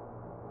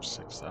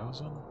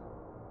 6,000.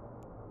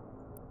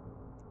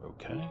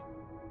 Okay.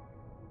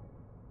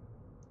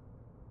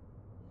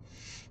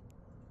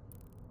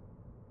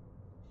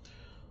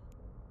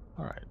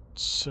 Alright,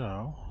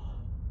 so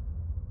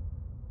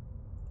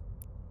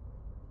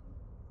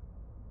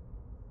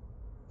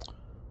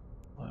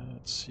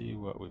let's see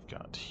what we've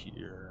got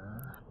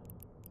here.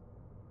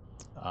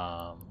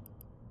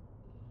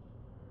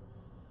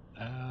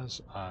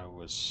 As I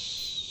was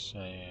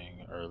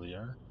saying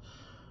earlier,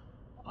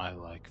 I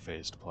like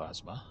phased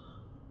plasma.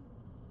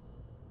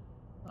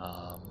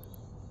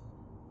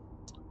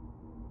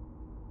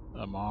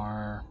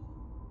 Amar,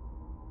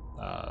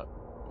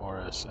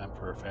 Oris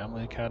Emperor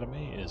Family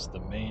Academy is the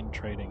main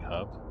trading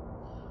hub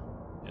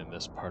in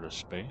this part of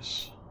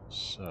space,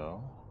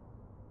 so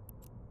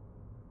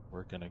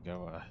we're going to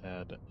go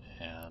ahead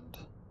and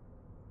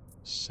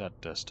set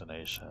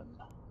destination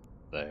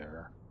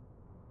there.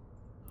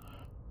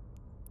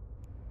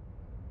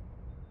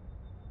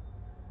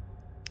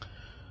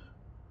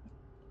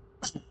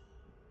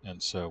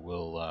 And so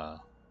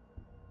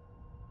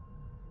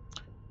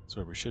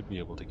we should be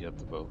able to get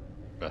the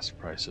best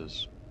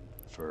prices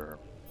for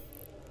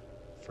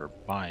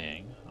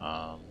buying.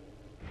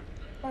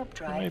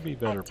 There may be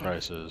better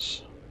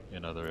prices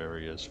in other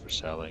areas for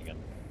selling, and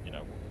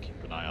we'll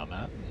keep an eye on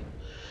that. And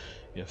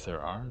if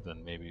there are,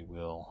 then maybe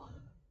we'll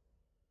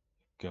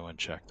go and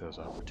check those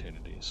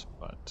opportunities.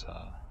 But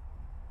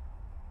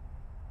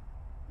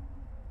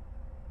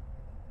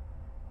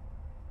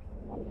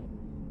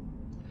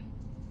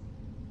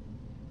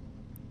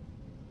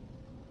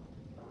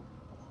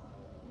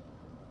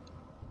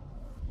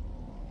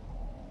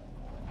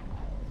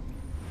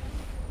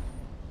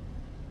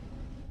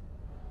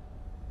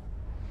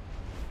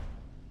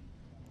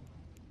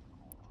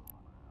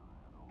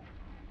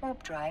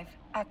Warp drive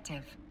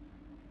active.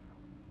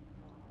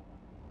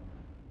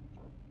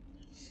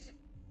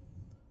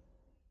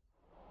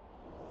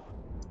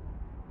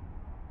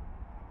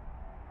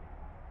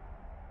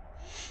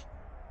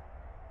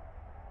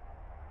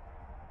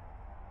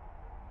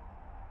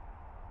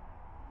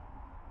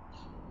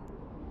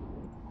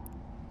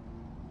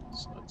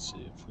 so let's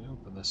see if we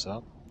open this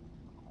up.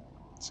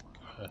 Let's go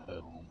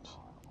ahead and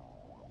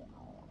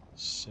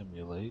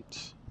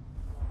simulate.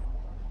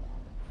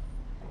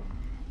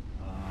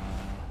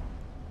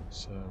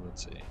 So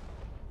let's see.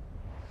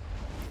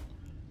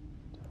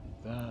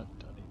 Don't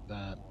need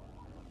that.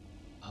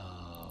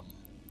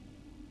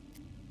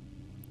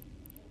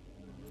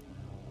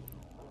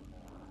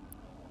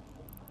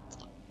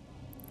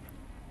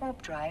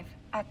 Warp drive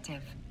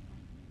active.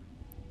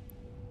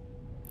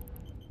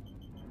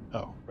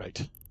 Oh,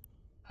 right.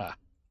 Ha.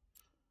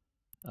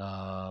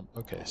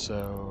 Okay,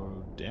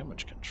 so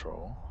damage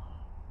control.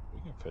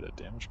 We can fit a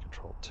damage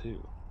control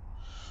too.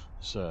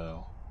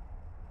 So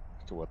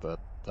look at what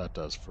that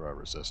does for our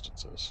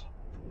resistances.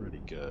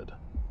 Pretty good.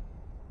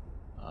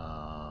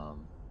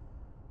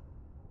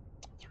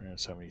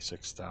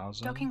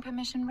 376,000. Docking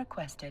permission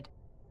requested.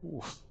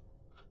 Oof.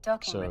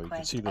 Docking So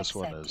request you can see this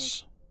accepted. one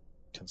is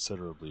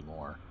considerably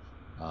more.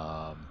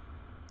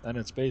 And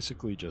it's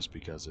basically just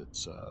because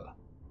it's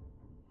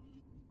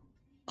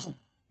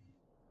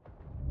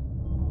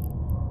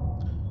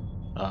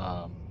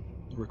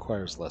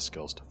requires less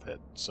skills to fit,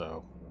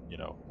 so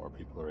more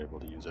people are able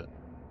to use it.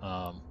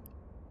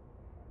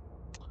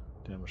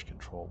 Damage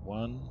control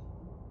 1.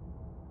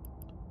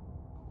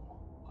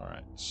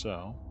 Alright,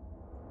 so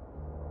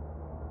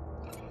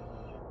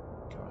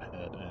go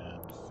ahead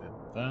and fit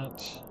that.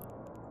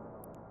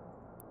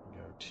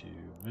 Go to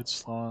mid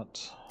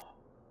slot.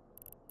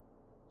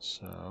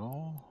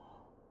 So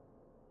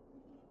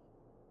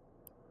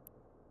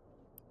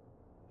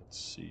let's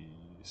see,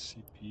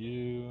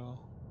 CPU.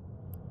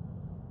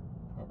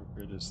 Power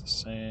grid is the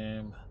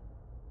same.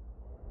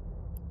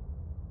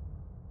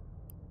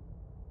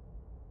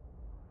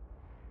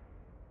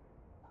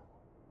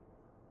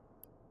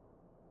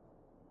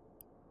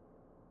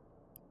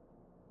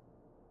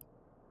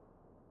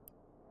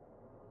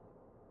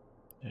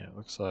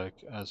 looks like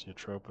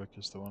azeotropic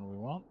is the one we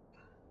want.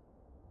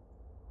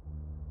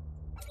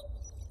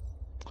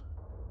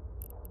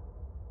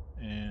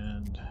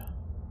 And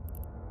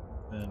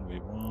then we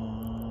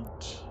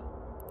want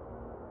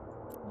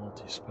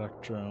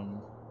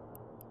multispectrum.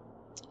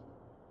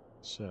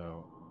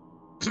 So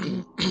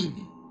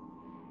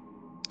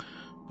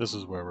this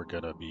is where we're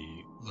going to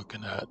be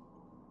looking at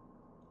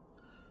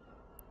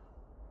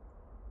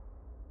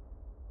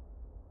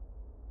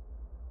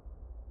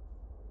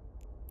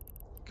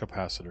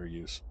capacitor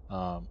use.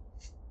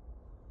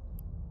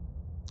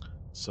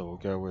 So we'll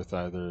go with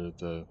either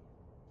the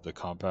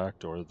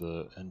compact or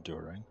the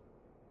enduring,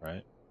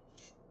 right?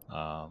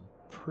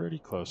 Pretty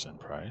close in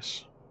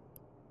price.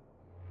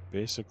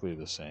 Basically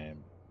the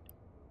same.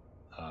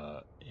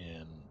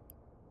 In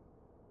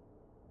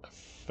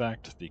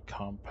effect, the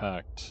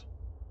compact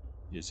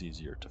is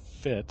easier to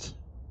fit.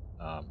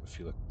 If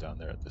you look down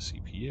there at the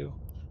CPU,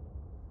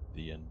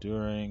 the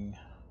enduring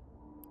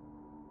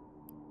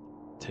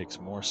takes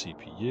more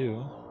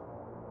CPU,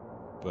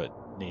 but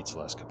needs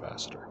less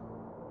capacitor.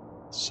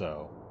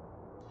 So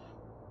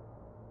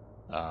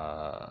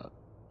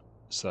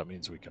that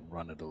means we can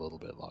run it a little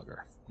bit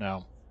longer.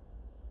 Now,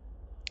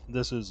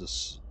 this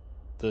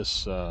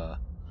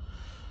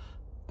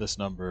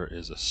number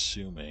is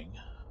assuming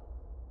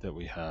that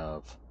we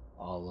have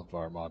all of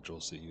our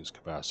modules that use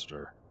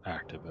capacitor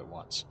active at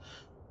once.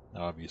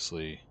 Now,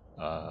 obviously,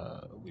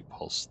 we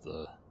pulse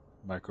the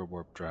micro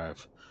warp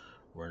drive.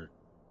 We're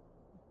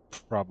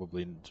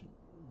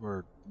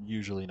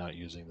usually not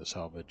using the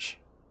salvage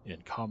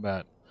in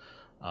combat.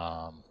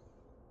 I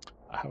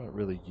haven't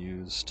really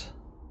used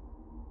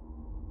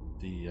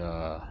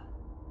the.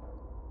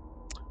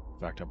 In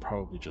fact, I'm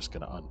probably just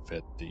going to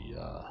unfit the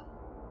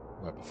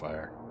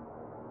webifier.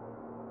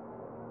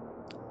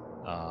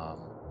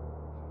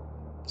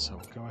 So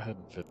we'll go ahead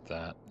and fit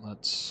that.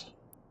 Let's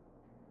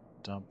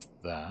dump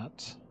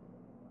that.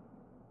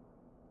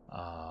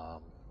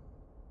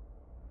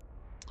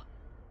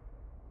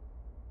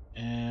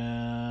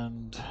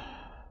 And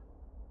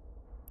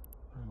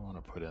what do I want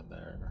to put in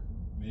there?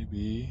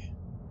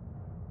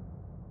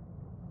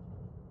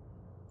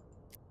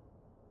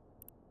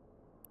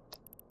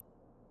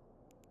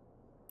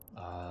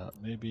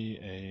 Maybe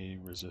a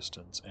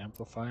resistance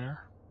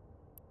amplifier.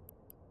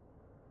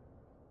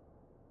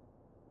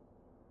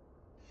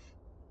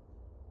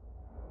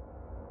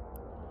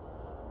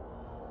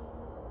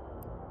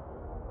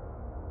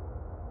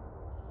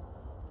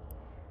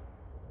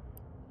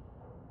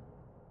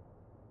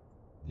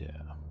 Yeah,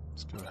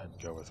 let's go ahead and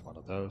go with one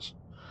of those.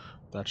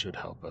 That should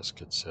help us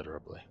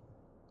considerably.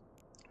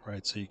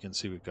 Right, so you can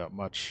see we've got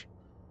much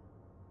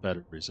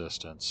better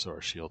resistance, so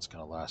our shield's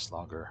going to last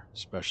longer,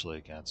 especially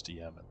against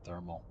EM and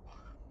thermal,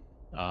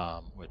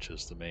 which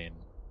is the main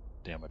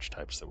damage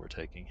types that we're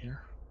taking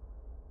here.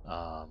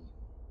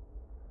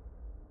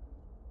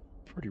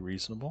 Pretty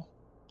reasonable,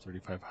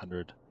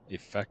 3,500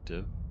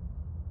 effective.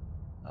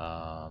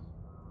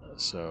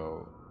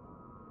 So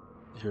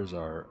here's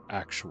our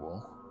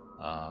actual,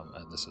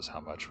 and this is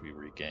how much we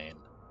regain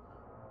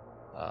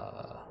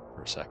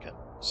per second.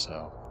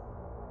 So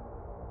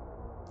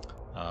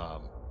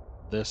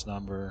this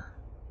number,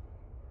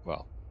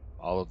 well,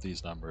 all of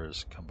these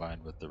numbers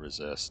combined with the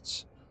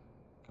resists,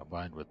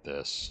 combined with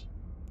this,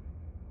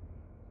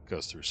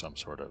 goes through some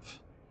sort of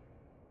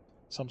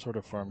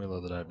formula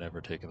that I've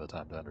never taken the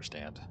time to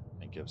understand,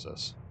 and gives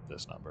us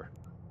this number.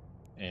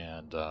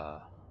 And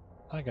I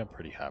think I'm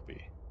pretty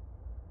happy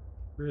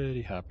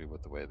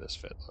with the way this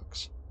fit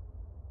looks.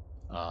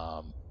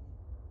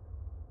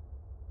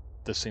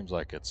 This seems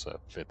like it's a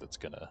fit that's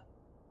gonna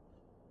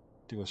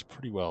do us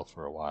pretty well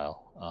for a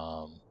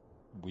while.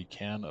 We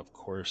can, of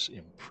course,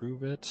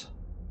 improve it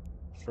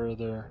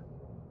further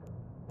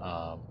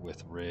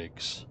with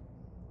rigs.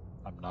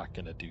 I'm not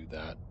going to do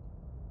that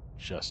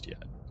just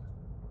yet.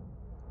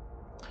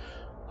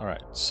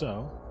 Alright,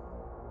 so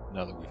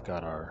now that we've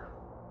got our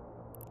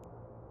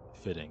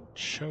fitting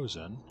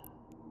chosen,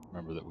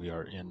 remember that we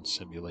are in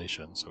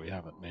simulation, so we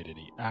haven't made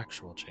any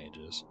actual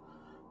changes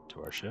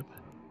to our ship.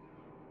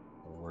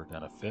 We're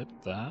going to fit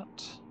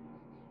that,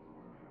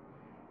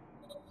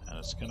 and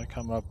it's going to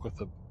come up with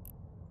a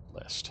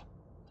list.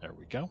 There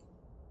we go.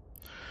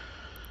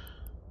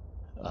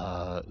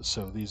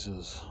 So these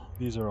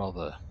are all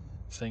the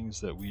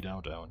things that we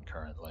don't own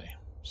currently.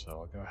 So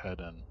I'll go ahead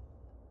and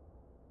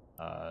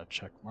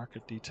check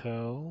market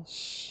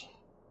details.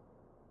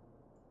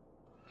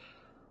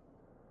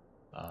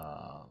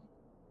 Alright,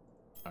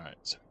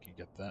 so we can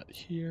get that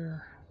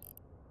here.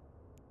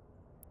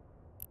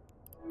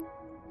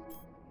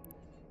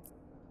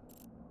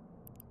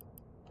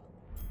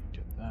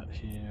 Get that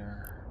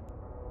here.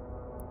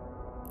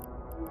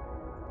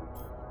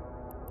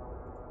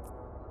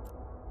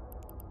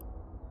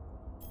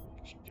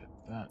 We can get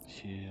that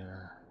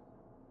here.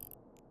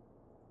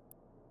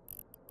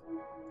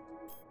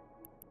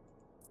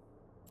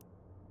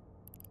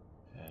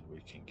 And we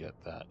can get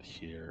that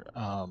here.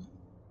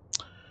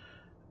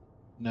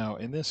 Now,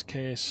 in this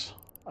case,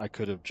 I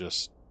could have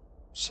just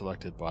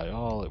selected by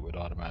all. It would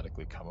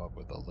automatically come up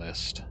with a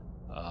list.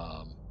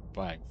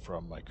 buying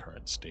from my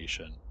current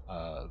station.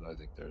 I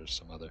think there's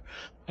some other.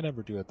 I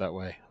never do it that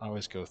way. I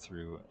always go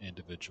through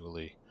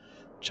individually,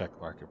 check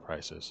market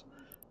prices,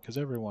 because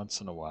every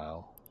once in a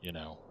while,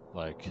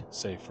 like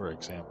say for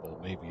example,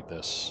 maybe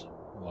this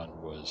one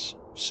was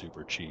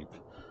super cheap.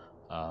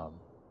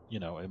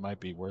 It might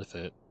be worth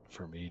it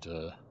for me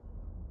to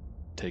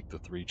take the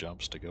 3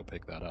 jumps to go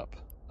pick that up.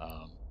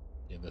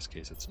 In this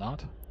case, it's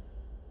not.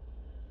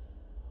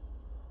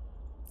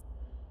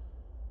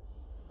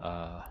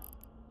 Uh,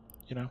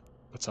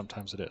 but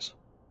sometimes it is.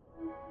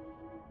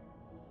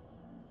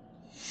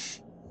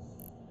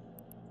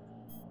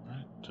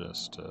 Right,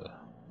 just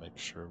make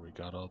sure we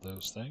got all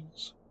those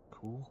things.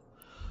 Cool.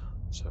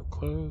 So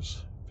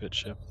close, fit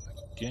ship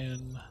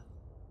again.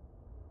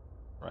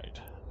 Right,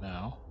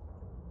 now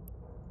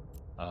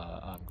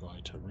I'm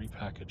going to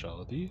repackage all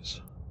of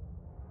these.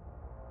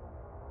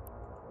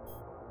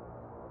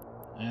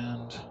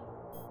 And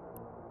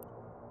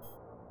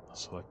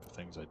select the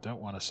things I don't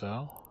want to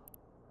sell.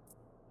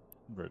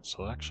 Invert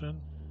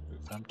selection,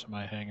 move them to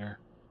my hangar.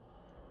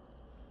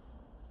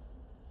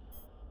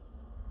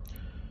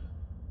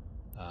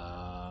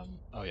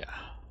 Oh yeah,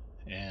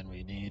 and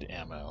we need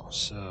ammo,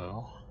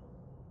 so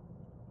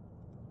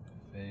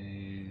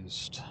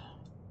phased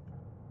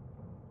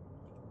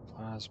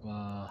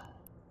plasma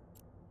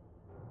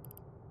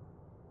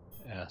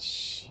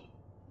S,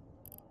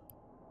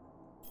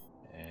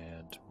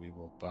 and we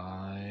will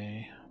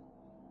buy,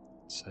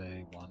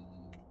 say,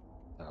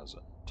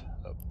 1,000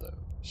 of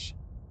those.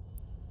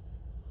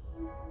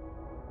 Go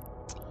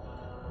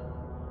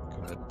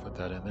ahead and put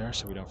that in there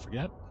so we don't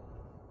forget.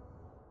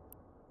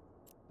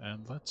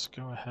 And let's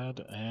go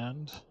ahead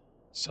and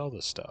sell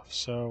this stuff.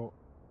 So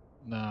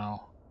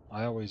now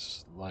I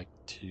always like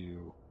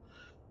to,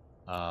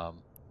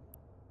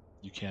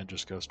 you can't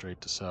just go straight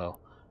to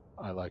sell.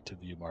 I like to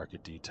view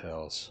market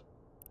details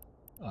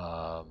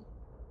to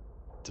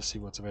see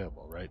what's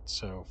available, right?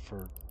 So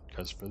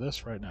because for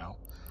this right now,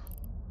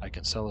 I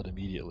can sell it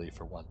immediately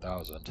for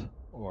 1,000,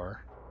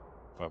 or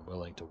if I'm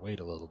willing to wait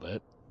a little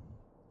bit,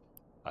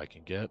 I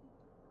can get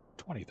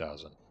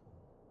 20,000.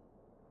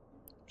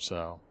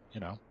 So,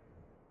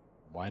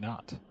 why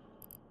not?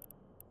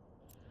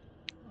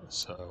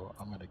 So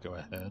I'm going to go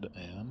ahead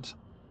and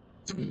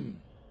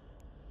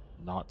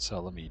not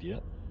sell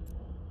immediate.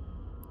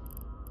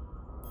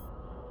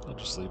 I'll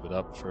just leave it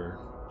up for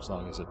as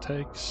long as it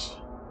takes.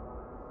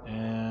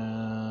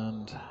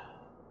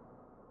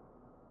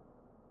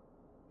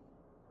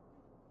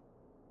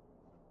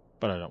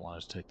 But I don't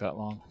want it to take that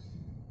long.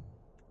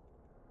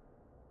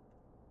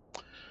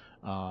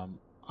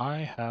 I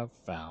have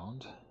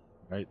found,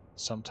 right,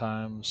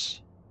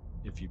 sometimes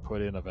if you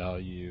put in a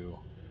value,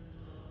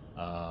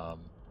 like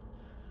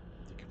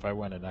if I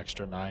went an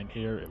extra 9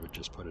 here, it would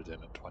just put it in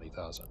at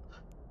 20,000.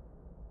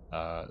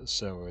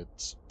 So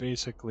it's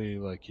basically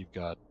like you've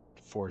got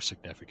 4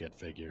 significant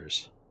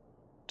figures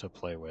to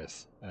play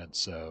with, and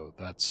so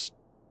that's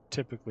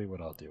typically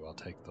what I'll do. I'll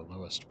take the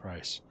lowest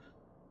price,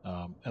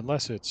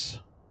 unless it's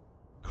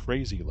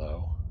crazy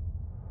low,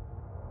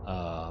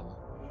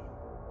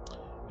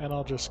 and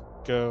I'll just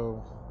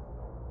go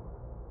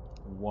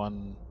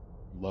 1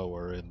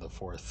 lower in the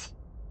 4th,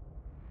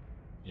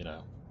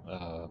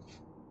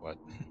 what,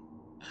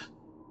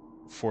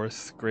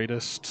 4th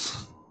greatest,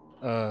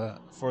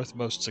 4th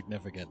most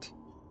significant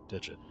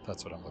digit.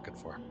 That's what I'm looking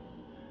for.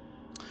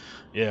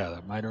 Yeah,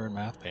 that minor in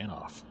math paying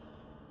off.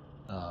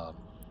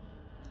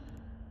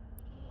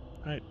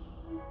 Right.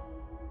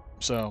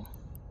 So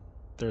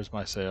there's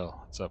my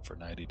sale. It's up for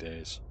 90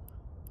 days.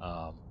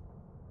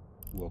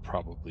 Will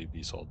probably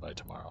be sold by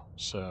tomorrow.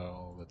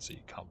 So let's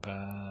see,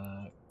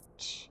 compact,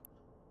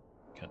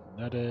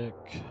 kinetic.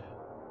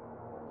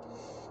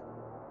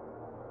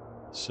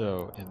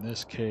 So in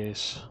this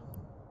case,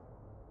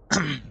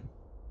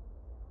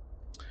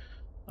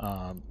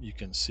 you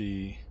can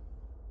see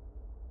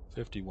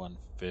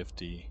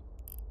 5150,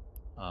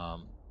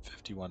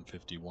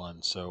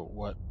 5151. So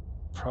what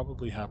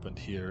probably happened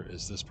here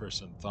is this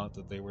person thought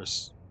that they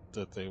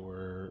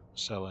were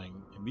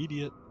selling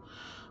immediate,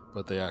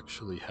 but they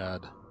actually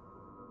had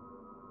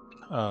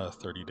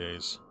 30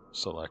 days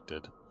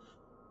selected,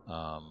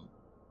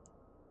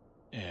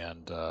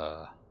 and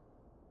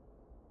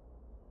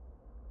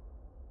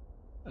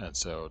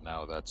so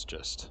now that's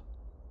just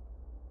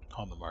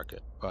on the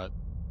market. But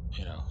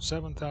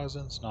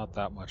 7,000's not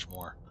that much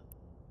more,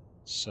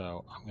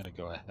 so I'm going to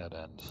go ahead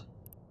and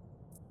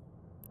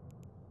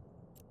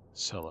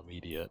sell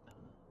immediate.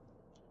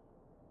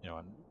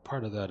 And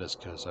part of that is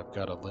because I've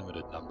got a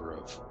limited number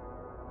of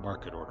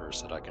market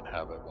orders that I can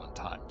have at one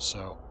time.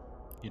 So,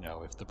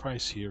 if the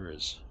price here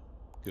is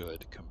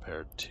good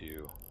compared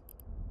to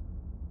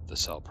the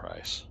sell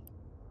price,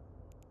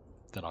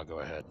 then I'll go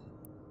ahead,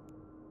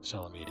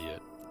 sell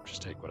immediate,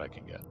 just take what I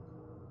can get.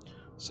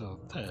 So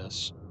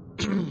this,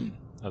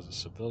 as a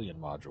civilian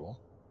module,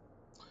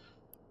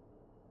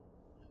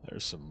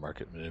 there's some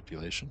market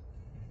manipulation.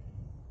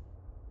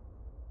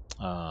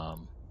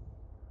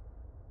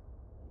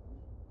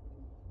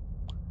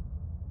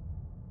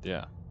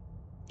 Yeah,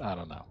 I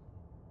don't know.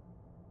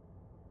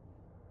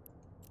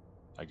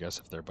 I guess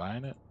if they're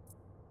buying it,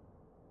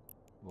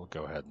 we'll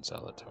go ahead and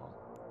sell it to them.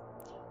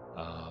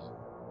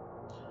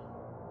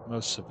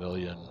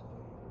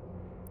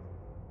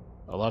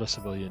 A lot of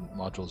civilian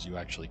modules you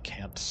actually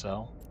can't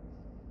sell.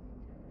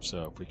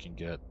 So if we can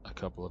get a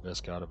couple of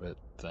ISK out of it,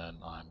 then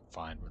I'm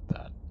fine with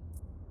that.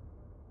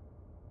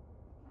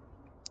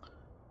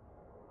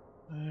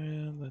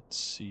 And let's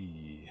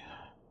see.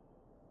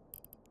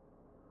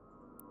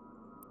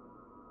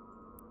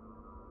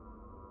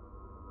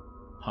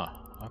 Huh,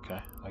 okay.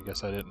 I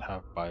guess I didn't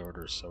have buy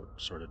orders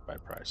sorted by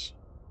price.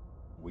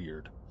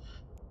 Weird.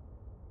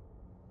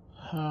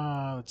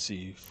 Let's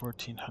see.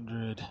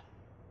 1400,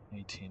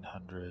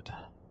 1800,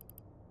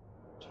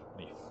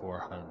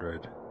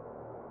 2400.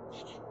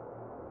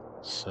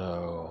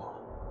 So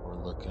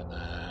we're looking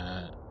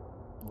at,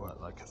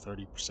 what, like a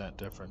 30%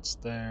 difference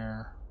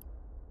there.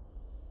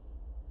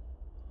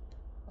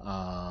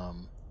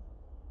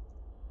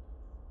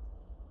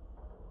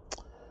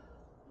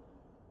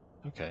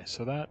 Okay,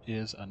 so that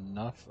is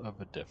enough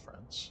of a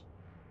difference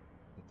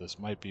that this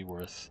might be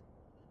worth,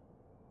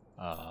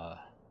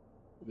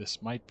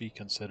 this might be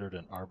considered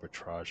an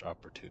arbitrage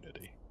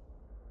opportunity.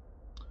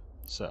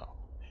 So,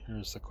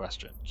 here's the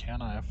question.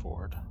 Can I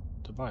afford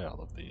to buy all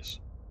of these?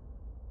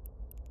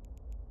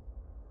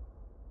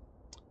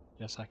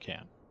 Yes, I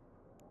can.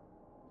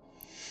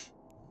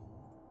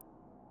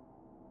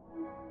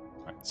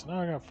 Alright, so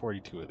now I got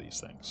 42 of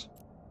these things.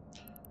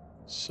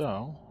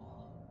 So,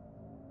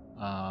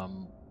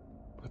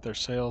 with their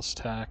sales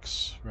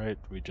tax, right,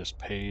 we just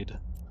paid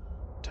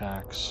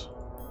tax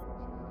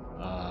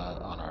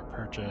on our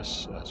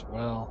purchase as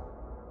well.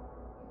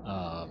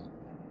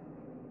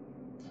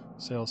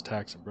 Sales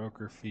tax and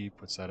broker fee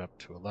puts that up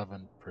to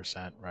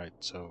 11%, right?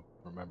 So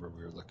remember,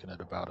 we were looking at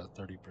about a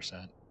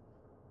 30%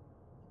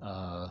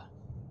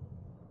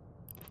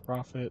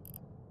 profit.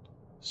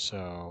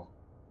 So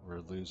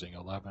we're losing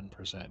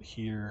 11%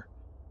 here.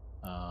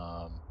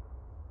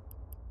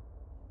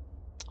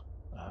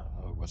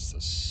 What's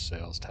the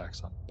sales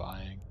tax on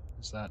buying?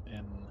 Is that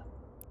in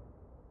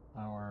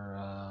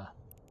our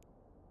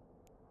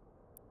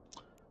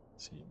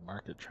let's see,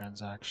 market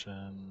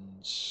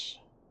transactions?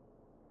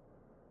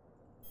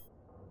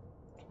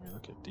 Can we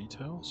look at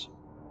details?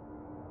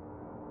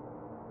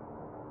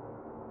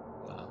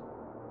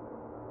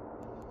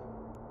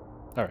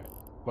 All right.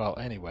 Well,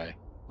 anyway,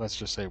 let's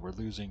just say we're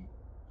losing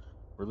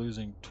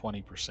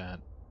 20%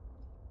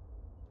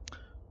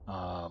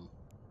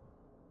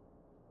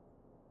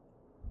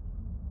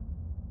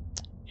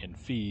 in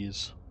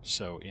fees.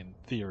 So in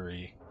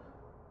theory,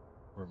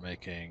 we're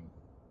making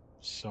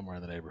somewhere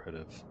in the neighborhood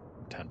of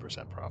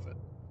 10% profit.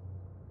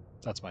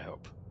 That's my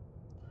hope.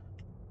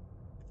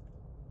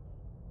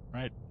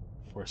 Right?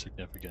 4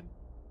 significant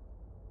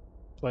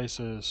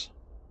places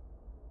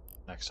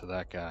next to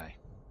that guy.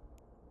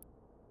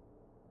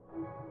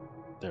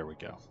 There we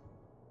go.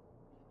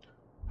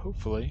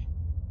 Hopefully,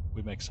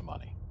 we make some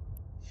money.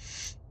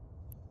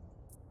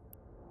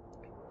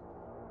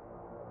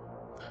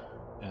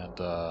 And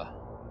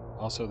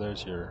also,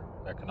 there's your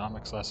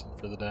economics lesson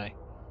for the day.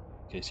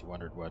 In case you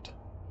wondered what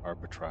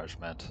arbitrage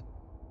meant,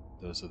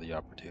 those are the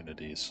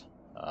opportunities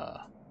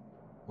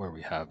where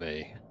we have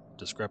a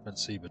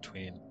discrepancy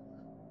between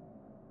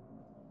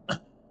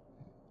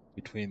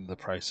the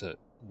price at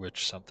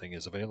which something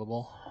is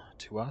available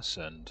to us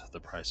and the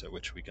price at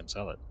which we can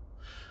sell it.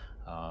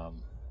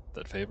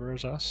 That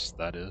favors us,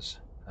 that is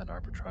an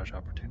arbitrage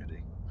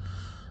opportunity.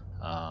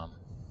 Alright,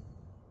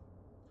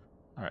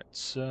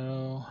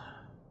 so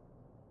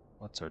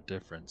what's our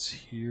difference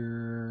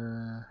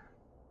here?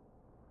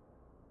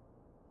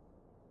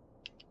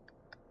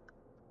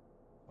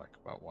 Like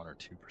about 1 or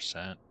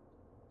 2%.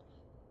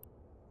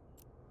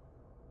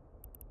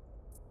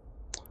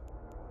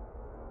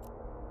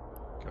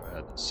 Go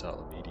ahead and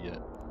sell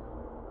immediate.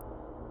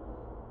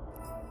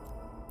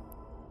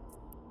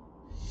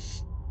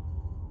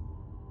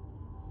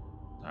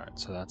 Alright,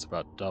 so that's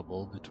about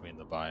double between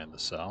the buy and the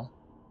sell.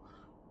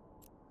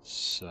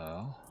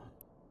 So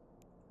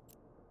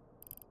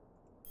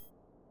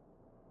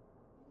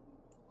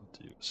we'll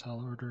do a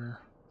sell order.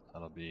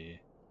 That'll be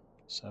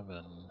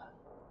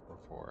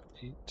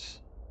 7448.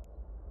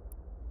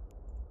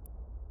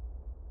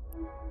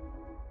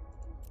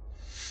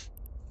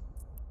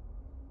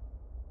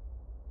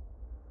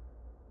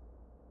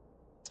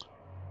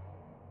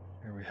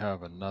 Here we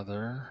have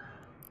another,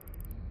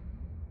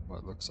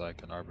 what looks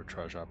like an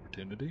arbitrage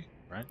opportunity,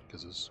 right?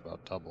 Because this is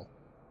about double.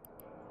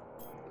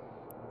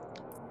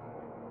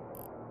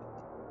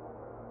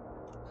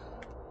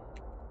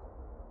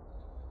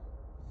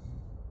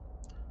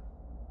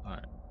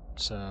 Alright,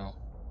 so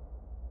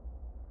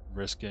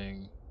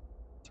risking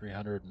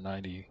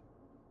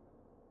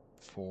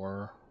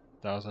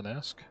 394,000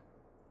 ISK.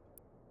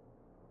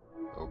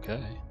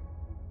 Okay.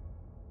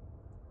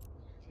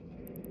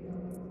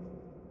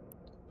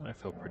 I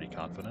feel pretty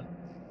confident.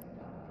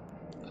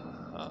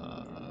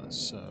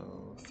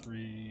 So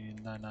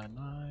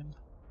 3999.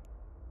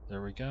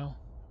 There we go.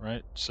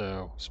 Right.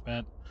 So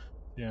spent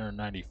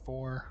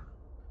 394.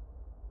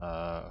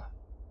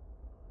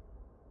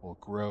 We'll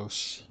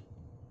gross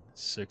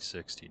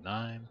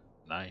 669.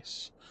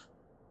 Nice.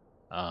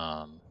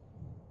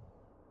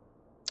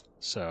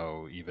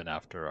 So even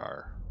after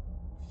our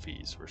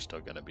fees, we're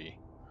still going to be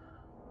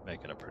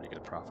making a pretty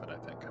good profit, I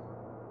think.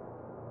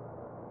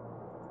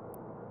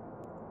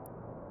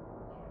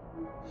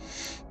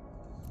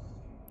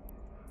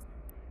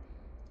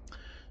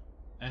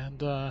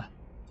 And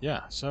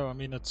yeah, so I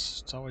mean,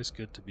 it's always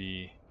good to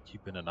be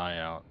keeping an eye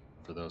out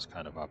for those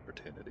kind of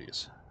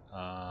opportunities.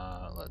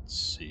 Let's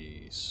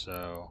see.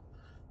 So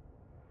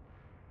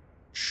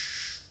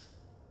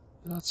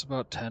that's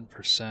about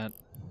 10%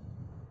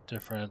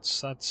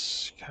 difference.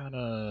 That's kind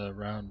of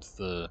around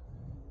the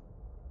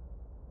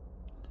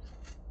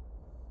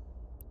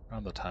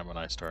time when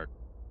I start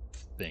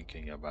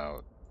thinking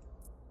about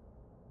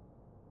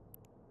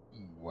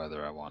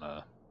whether I want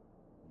to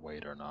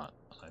wait or not.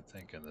 I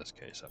think in this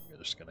case I'm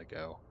just going to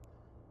go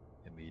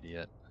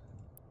immediate.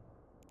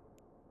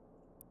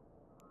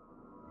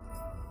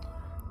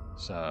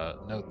 So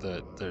note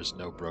that there's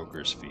no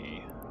broker's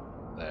fee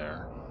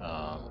there,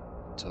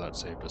 so that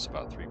saved us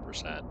about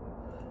 3%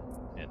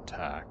 in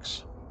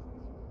tax.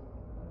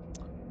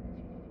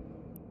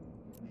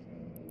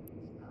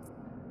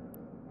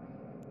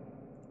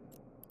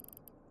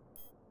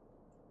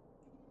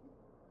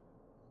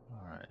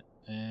 All right,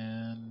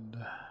 and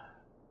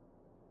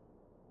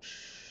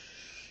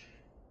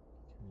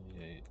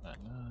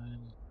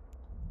 3899.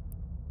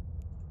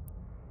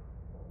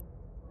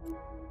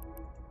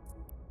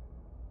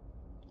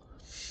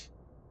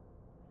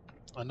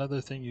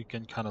 Another thing you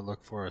can kind of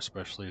look for,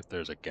 especially if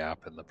there's a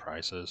gap in the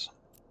prices,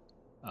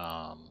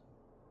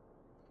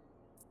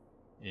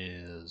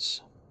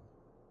 is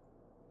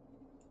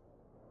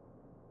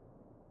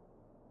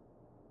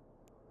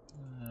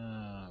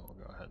we'll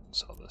go ahead and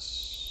sell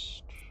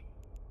this,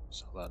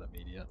 sell that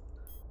immediate.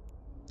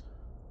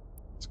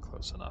 It's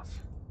close enough.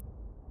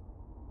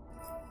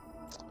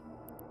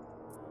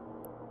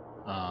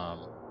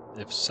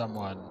 If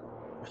someone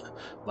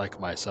like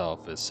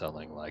myself is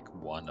selling like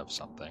one of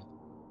something,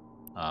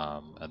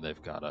 and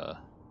they've got a,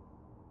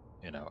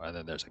 and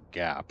then there's a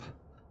gap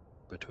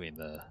between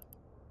the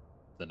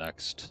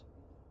next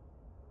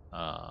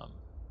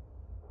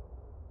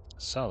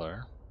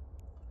seller,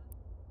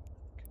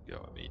 can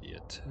go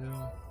immediate too.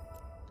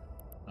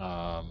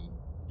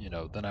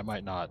 Then I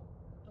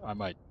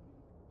might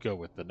go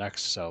with the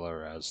next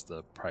seller as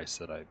the price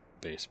that I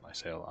base my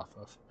sale off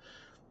of.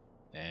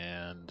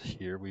 And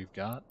here we've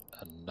got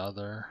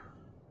another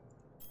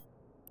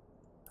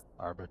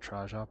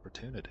arbitrage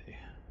opportunity.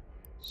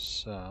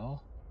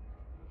 So,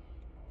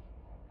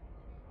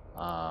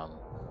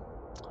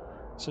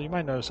 so you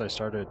might notice I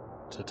started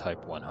to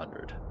type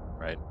 100,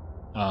 right?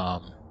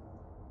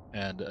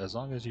 And as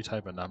long as you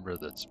type a number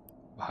that's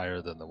higher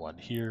than the one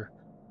here,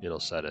 it'll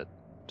set it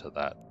to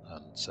that.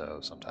 And so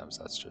sometimes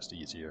that's just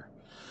easier.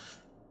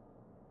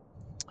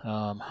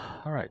 All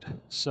right,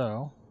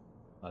 so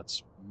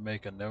let's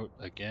make a note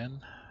again.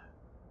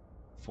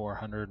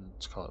 400,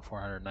 let's call it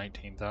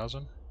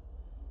 419,000.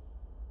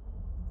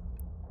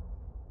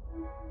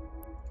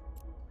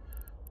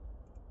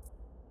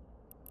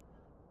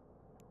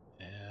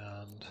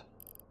 And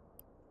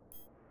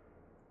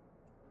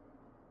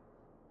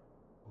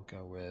we'll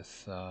go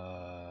with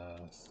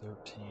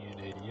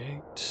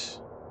 1388.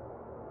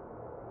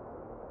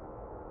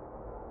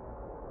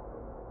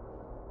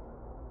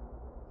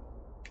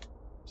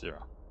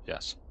 Zero.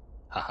 Yes.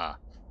 Haha.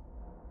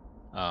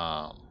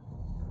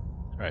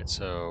 Right,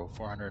 so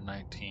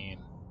 419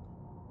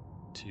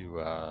 to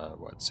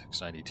what,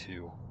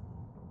 692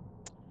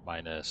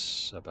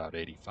 minus about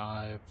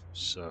 85,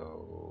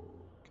 so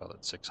call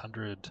it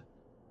 600.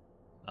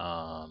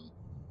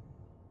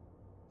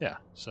 Yeah,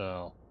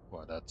 so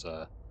what, that's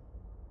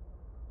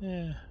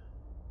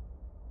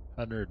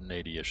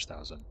 180-ish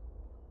thousand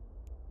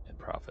in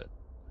profit.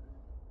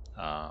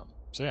 So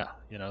yeah,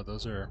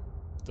 those are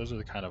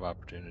the kind of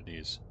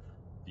opportunities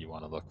you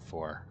want to look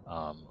for.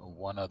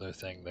 One other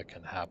thing that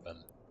can happen,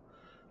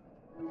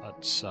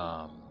 let's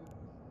go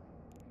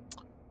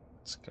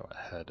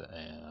ahead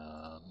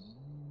and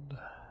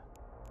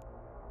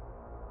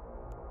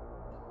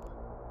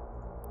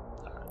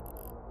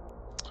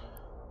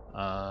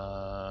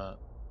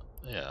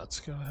yeah, let's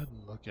go ahead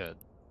and look at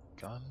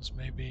guns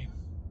maybe.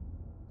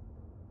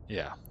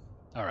 Yeah.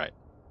 All right.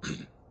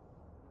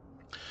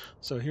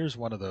 So here's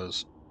one of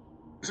those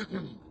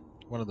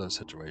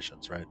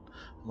situations, right?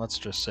 Let's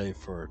just say,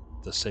 for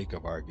the sake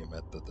of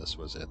argument, that this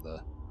was in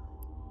the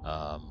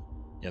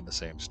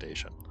same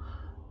station.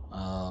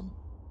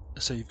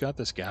 So you've got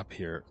this gap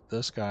here.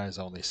 This guy's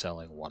only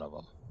selling one of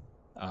them.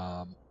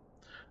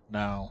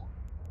 Now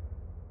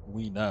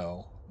we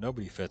know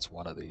nobody fits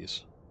one of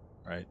these,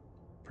 right?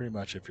 Pretty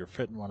much, if you're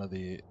fitting one of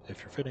these,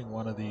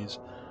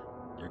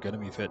 you're going to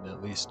be fitting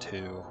at least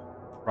two,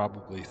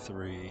 probably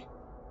three,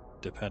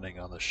 depending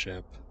on the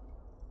ship.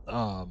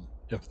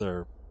 If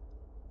they're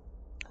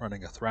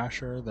running a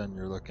Thrasher, then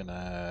you're looking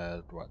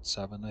at what,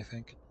 7, I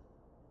think,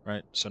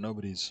 right? So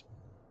nobody's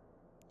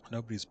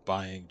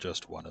buying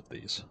just one of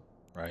these,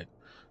 right?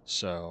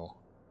 So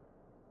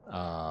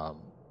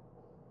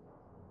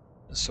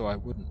So I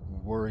wouldn't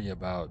worry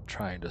about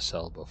trying to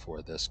sell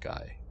before this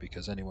guy,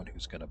 because anyone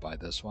who's going to buy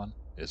this one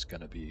is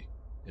going to be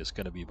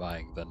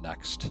buying the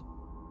next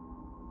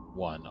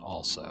one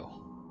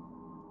also,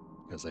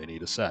 because they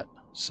need a set.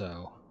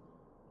 So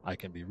I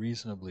can be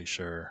reasonably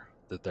sure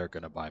that they're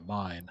going to buy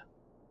mine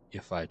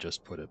if I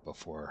just put it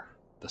before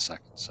the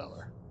second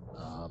seller.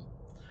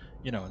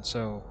 And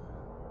so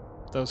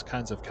those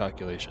kinds of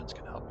calculations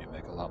can help you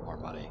make a lot more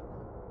money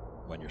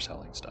when you're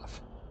selling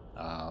stuff.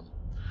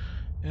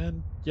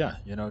 And yeah,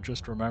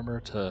 just remember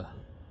to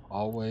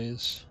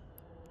always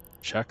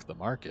check the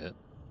market,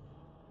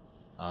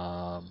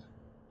 um,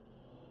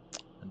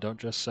 and don't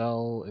just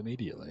sell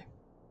immediately.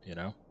 You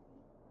know,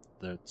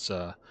 that's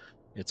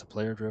it's a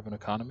player-driven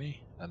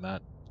economy, and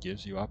that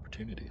gives you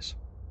opportunities.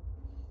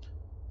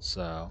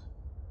 So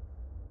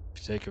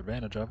if you take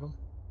advantage of them,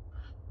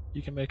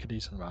 you can make a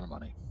decent amount of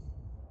money.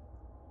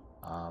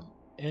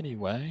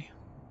 Anyway,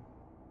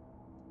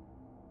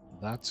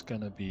 that's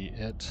going to be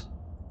it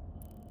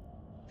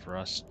for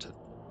us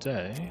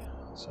today.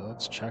 So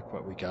let's check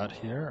what we got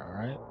here. All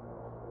right.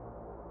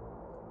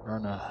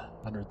 Earn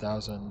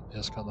 100,000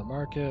 ISK on the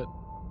market,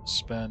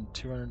 spend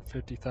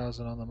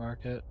 250,000 on the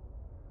market,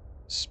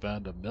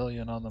 spend $1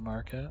 million on the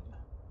market,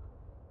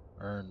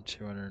 earn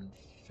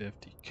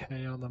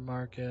 250K on the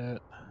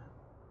market,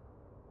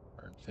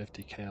 earn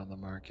 50K on the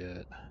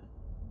market,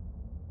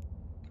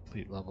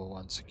 complete level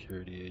 1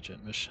 security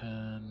agent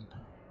mission,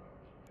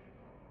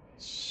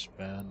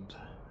 spend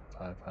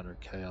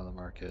 500K on the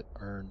market,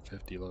 earn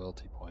 50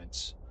 loyalty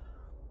points.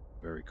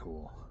 Very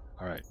cool.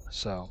 All right,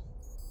 so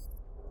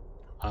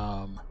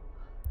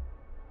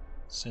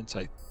since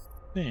I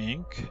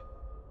think,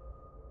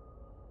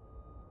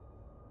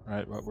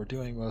 right, what we're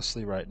doing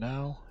mostly right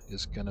now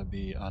is going to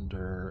be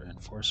under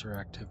enforcer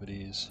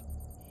activities.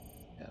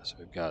 Yeah, so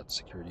we've got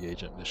security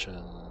agent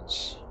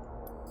missions.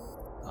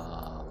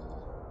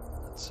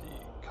 Let's see,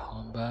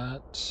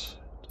 combat,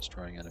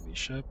 destroying enemy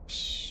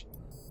ships,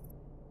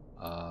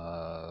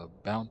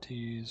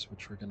 bounties,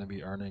 which we're going to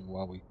be earning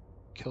while we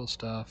kill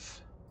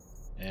stuff,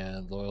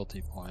 and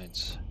loyalty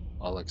points,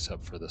 all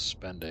except for the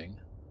spending,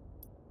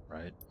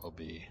 right? We'll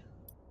be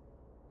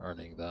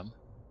earning them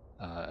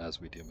as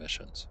we do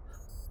missions.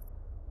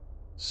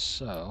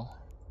 So,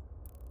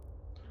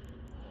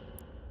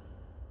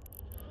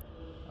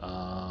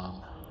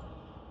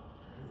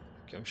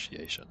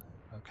 negotiation.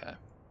 Okay.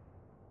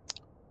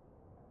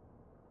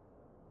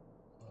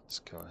 Let's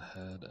go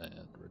ahead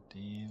and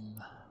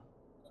redeem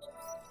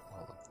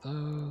all of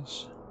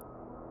those.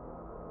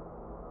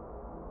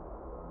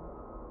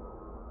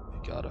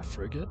 We got a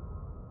frigate.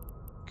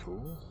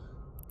 Cool.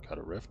 Got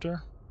a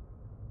rifter.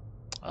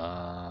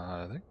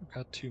 I think we've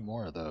got 2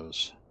 more of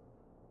those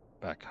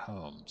back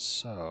home,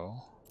 so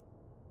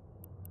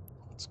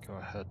let's go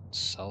ahead and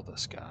sell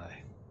this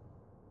guy.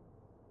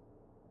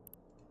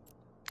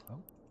 Oh,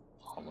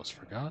 almost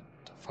forgot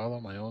to follow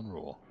my own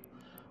rule.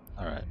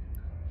 Alright.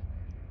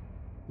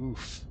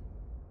 Oof.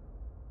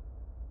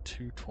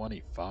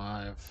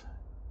 225.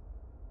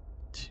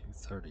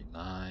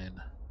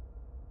 239.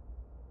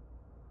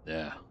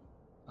 Yeah.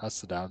 That's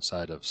the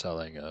downside of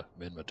selling a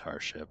Minmatar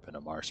ship in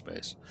a Mars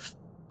space.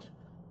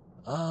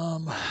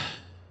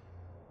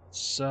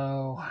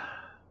 So,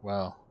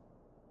 well,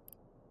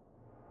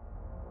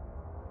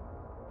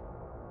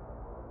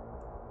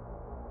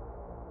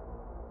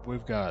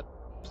 we've got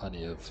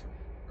plenty of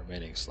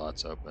remaining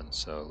slots open,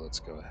 so let's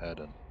go ahead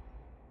and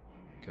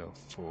go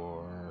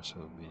for, so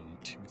it'll be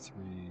 2, 3,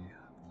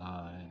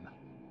 9,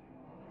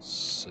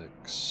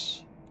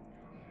 6.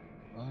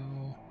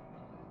 Oh,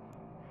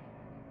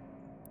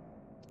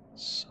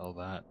 sell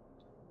that.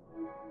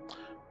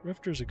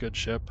 Rifter's a good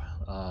ship.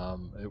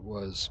 It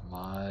was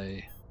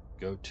my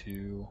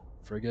go-to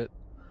frigate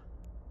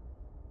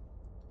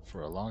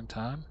for a long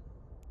time.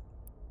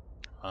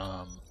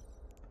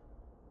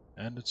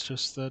 And it's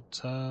just that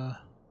I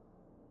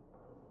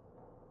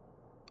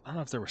don't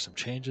know if there were some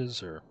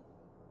changes or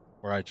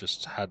I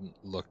just hadn't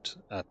looked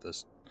at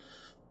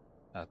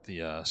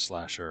the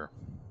slasher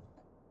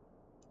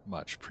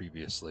much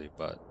previously,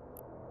 but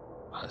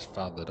I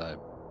found that I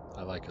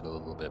like it a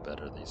little bit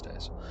better these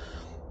days.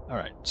 All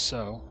right,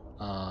 so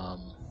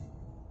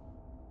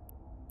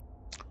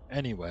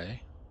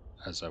anyway,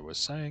 as I was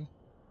saying,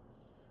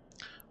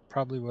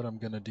 probably what I'm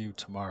going to do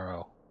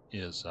tomorrow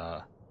is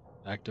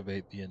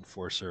activate the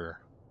Enforcer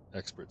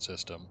expert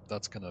system.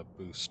 That's going to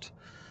boost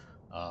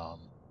a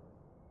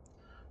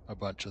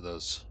bunch of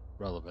those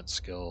relevant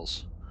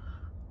skills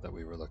that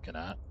we were looking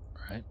at,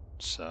 right?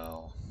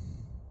 So,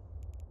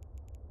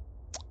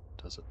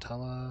 does it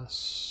tell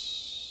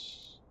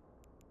us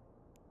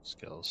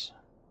skills?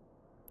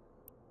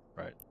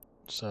 Right.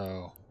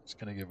 So, it's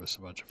going to give us a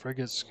bunch of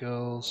frigate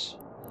skills.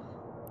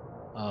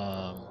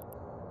 I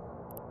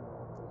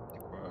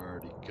think we're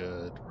already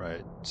good,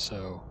 right?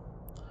 So,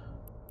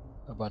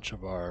 a bunch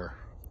of our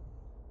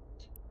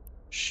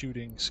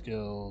shooting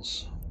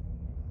skills,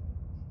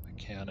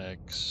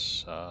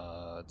 mechanics,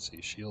 let's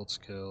see, shield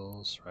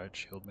skills, right?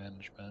 Shield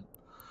management.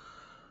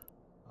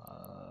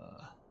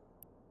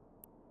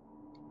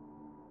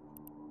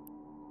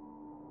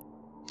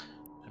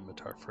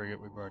 Scimitar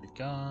frigate we've already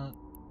got.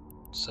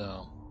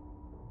 So,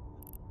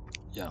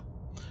 yeah.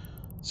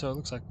 So it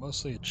looks like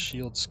mostly it's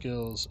shield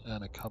skills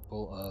and a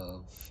couple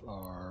of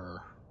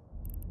our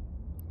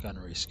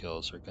gunnery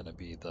skills are going to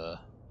be the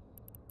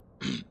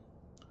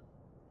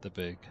the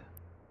big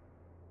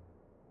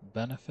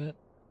benefit.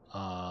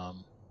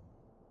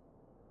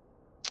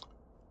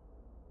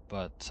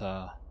 But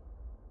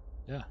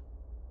yeah.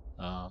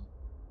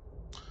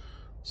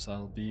 So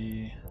that'll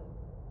be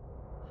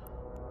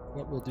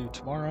what we'll do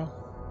tomorrow.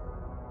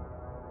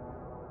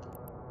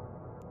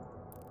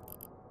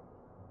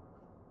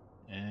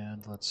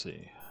 And let's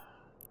see.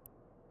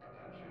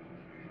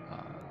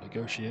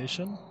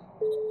 Negotiation.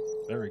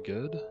 Very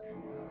good.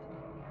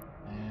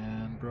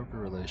 And broker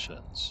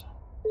relations.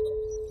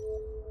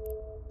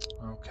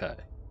 Okay.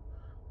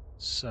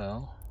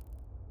 So,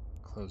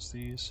 close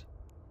these.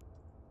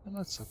 And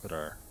let's look at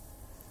our...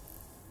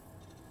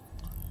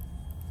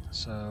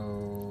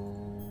 So,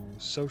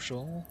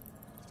 social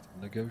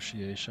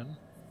negotiation.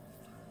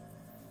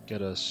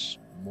 Get us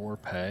more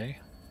pay.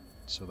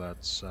 So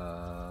that's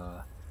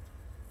 34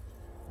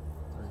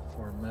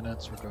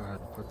 minutes. We'll go ahead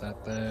and put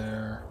that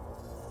there.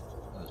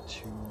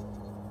 2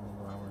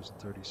 hours and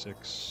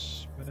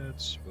 36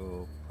 minutes.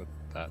 We'll put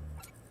that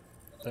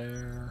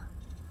there.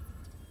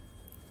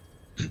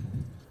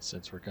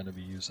 Since we're going to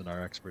be using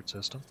our expert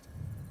system.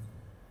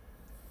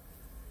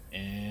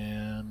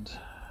 And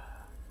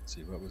let's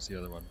see, what was the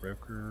other one?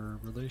 Broker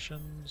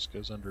relations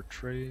goes under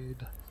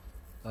trade.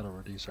 That'll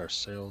reduce our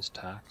sales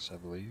tax, I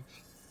believe.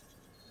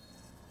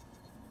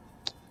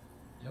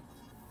 Yep.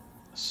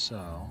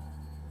 So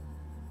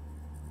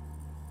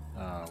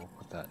we'll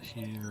put that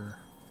here.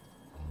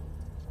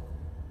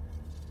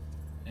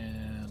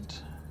 And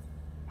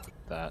put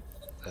that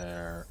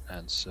there.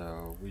 And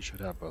so we should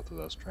have both of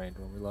those trained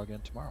when we log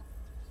in tomorrow.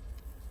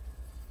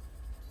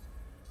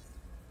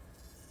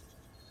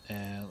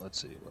 And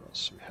let's see, what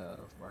else we have?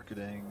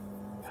 Marketing.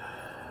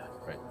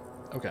 Right.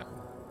 Okay.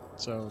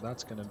 So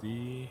that's going to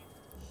be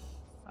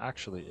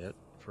actually it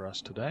for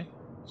us today.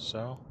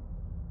 So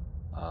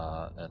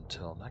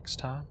until next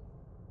time,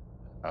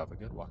 have a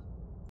good one.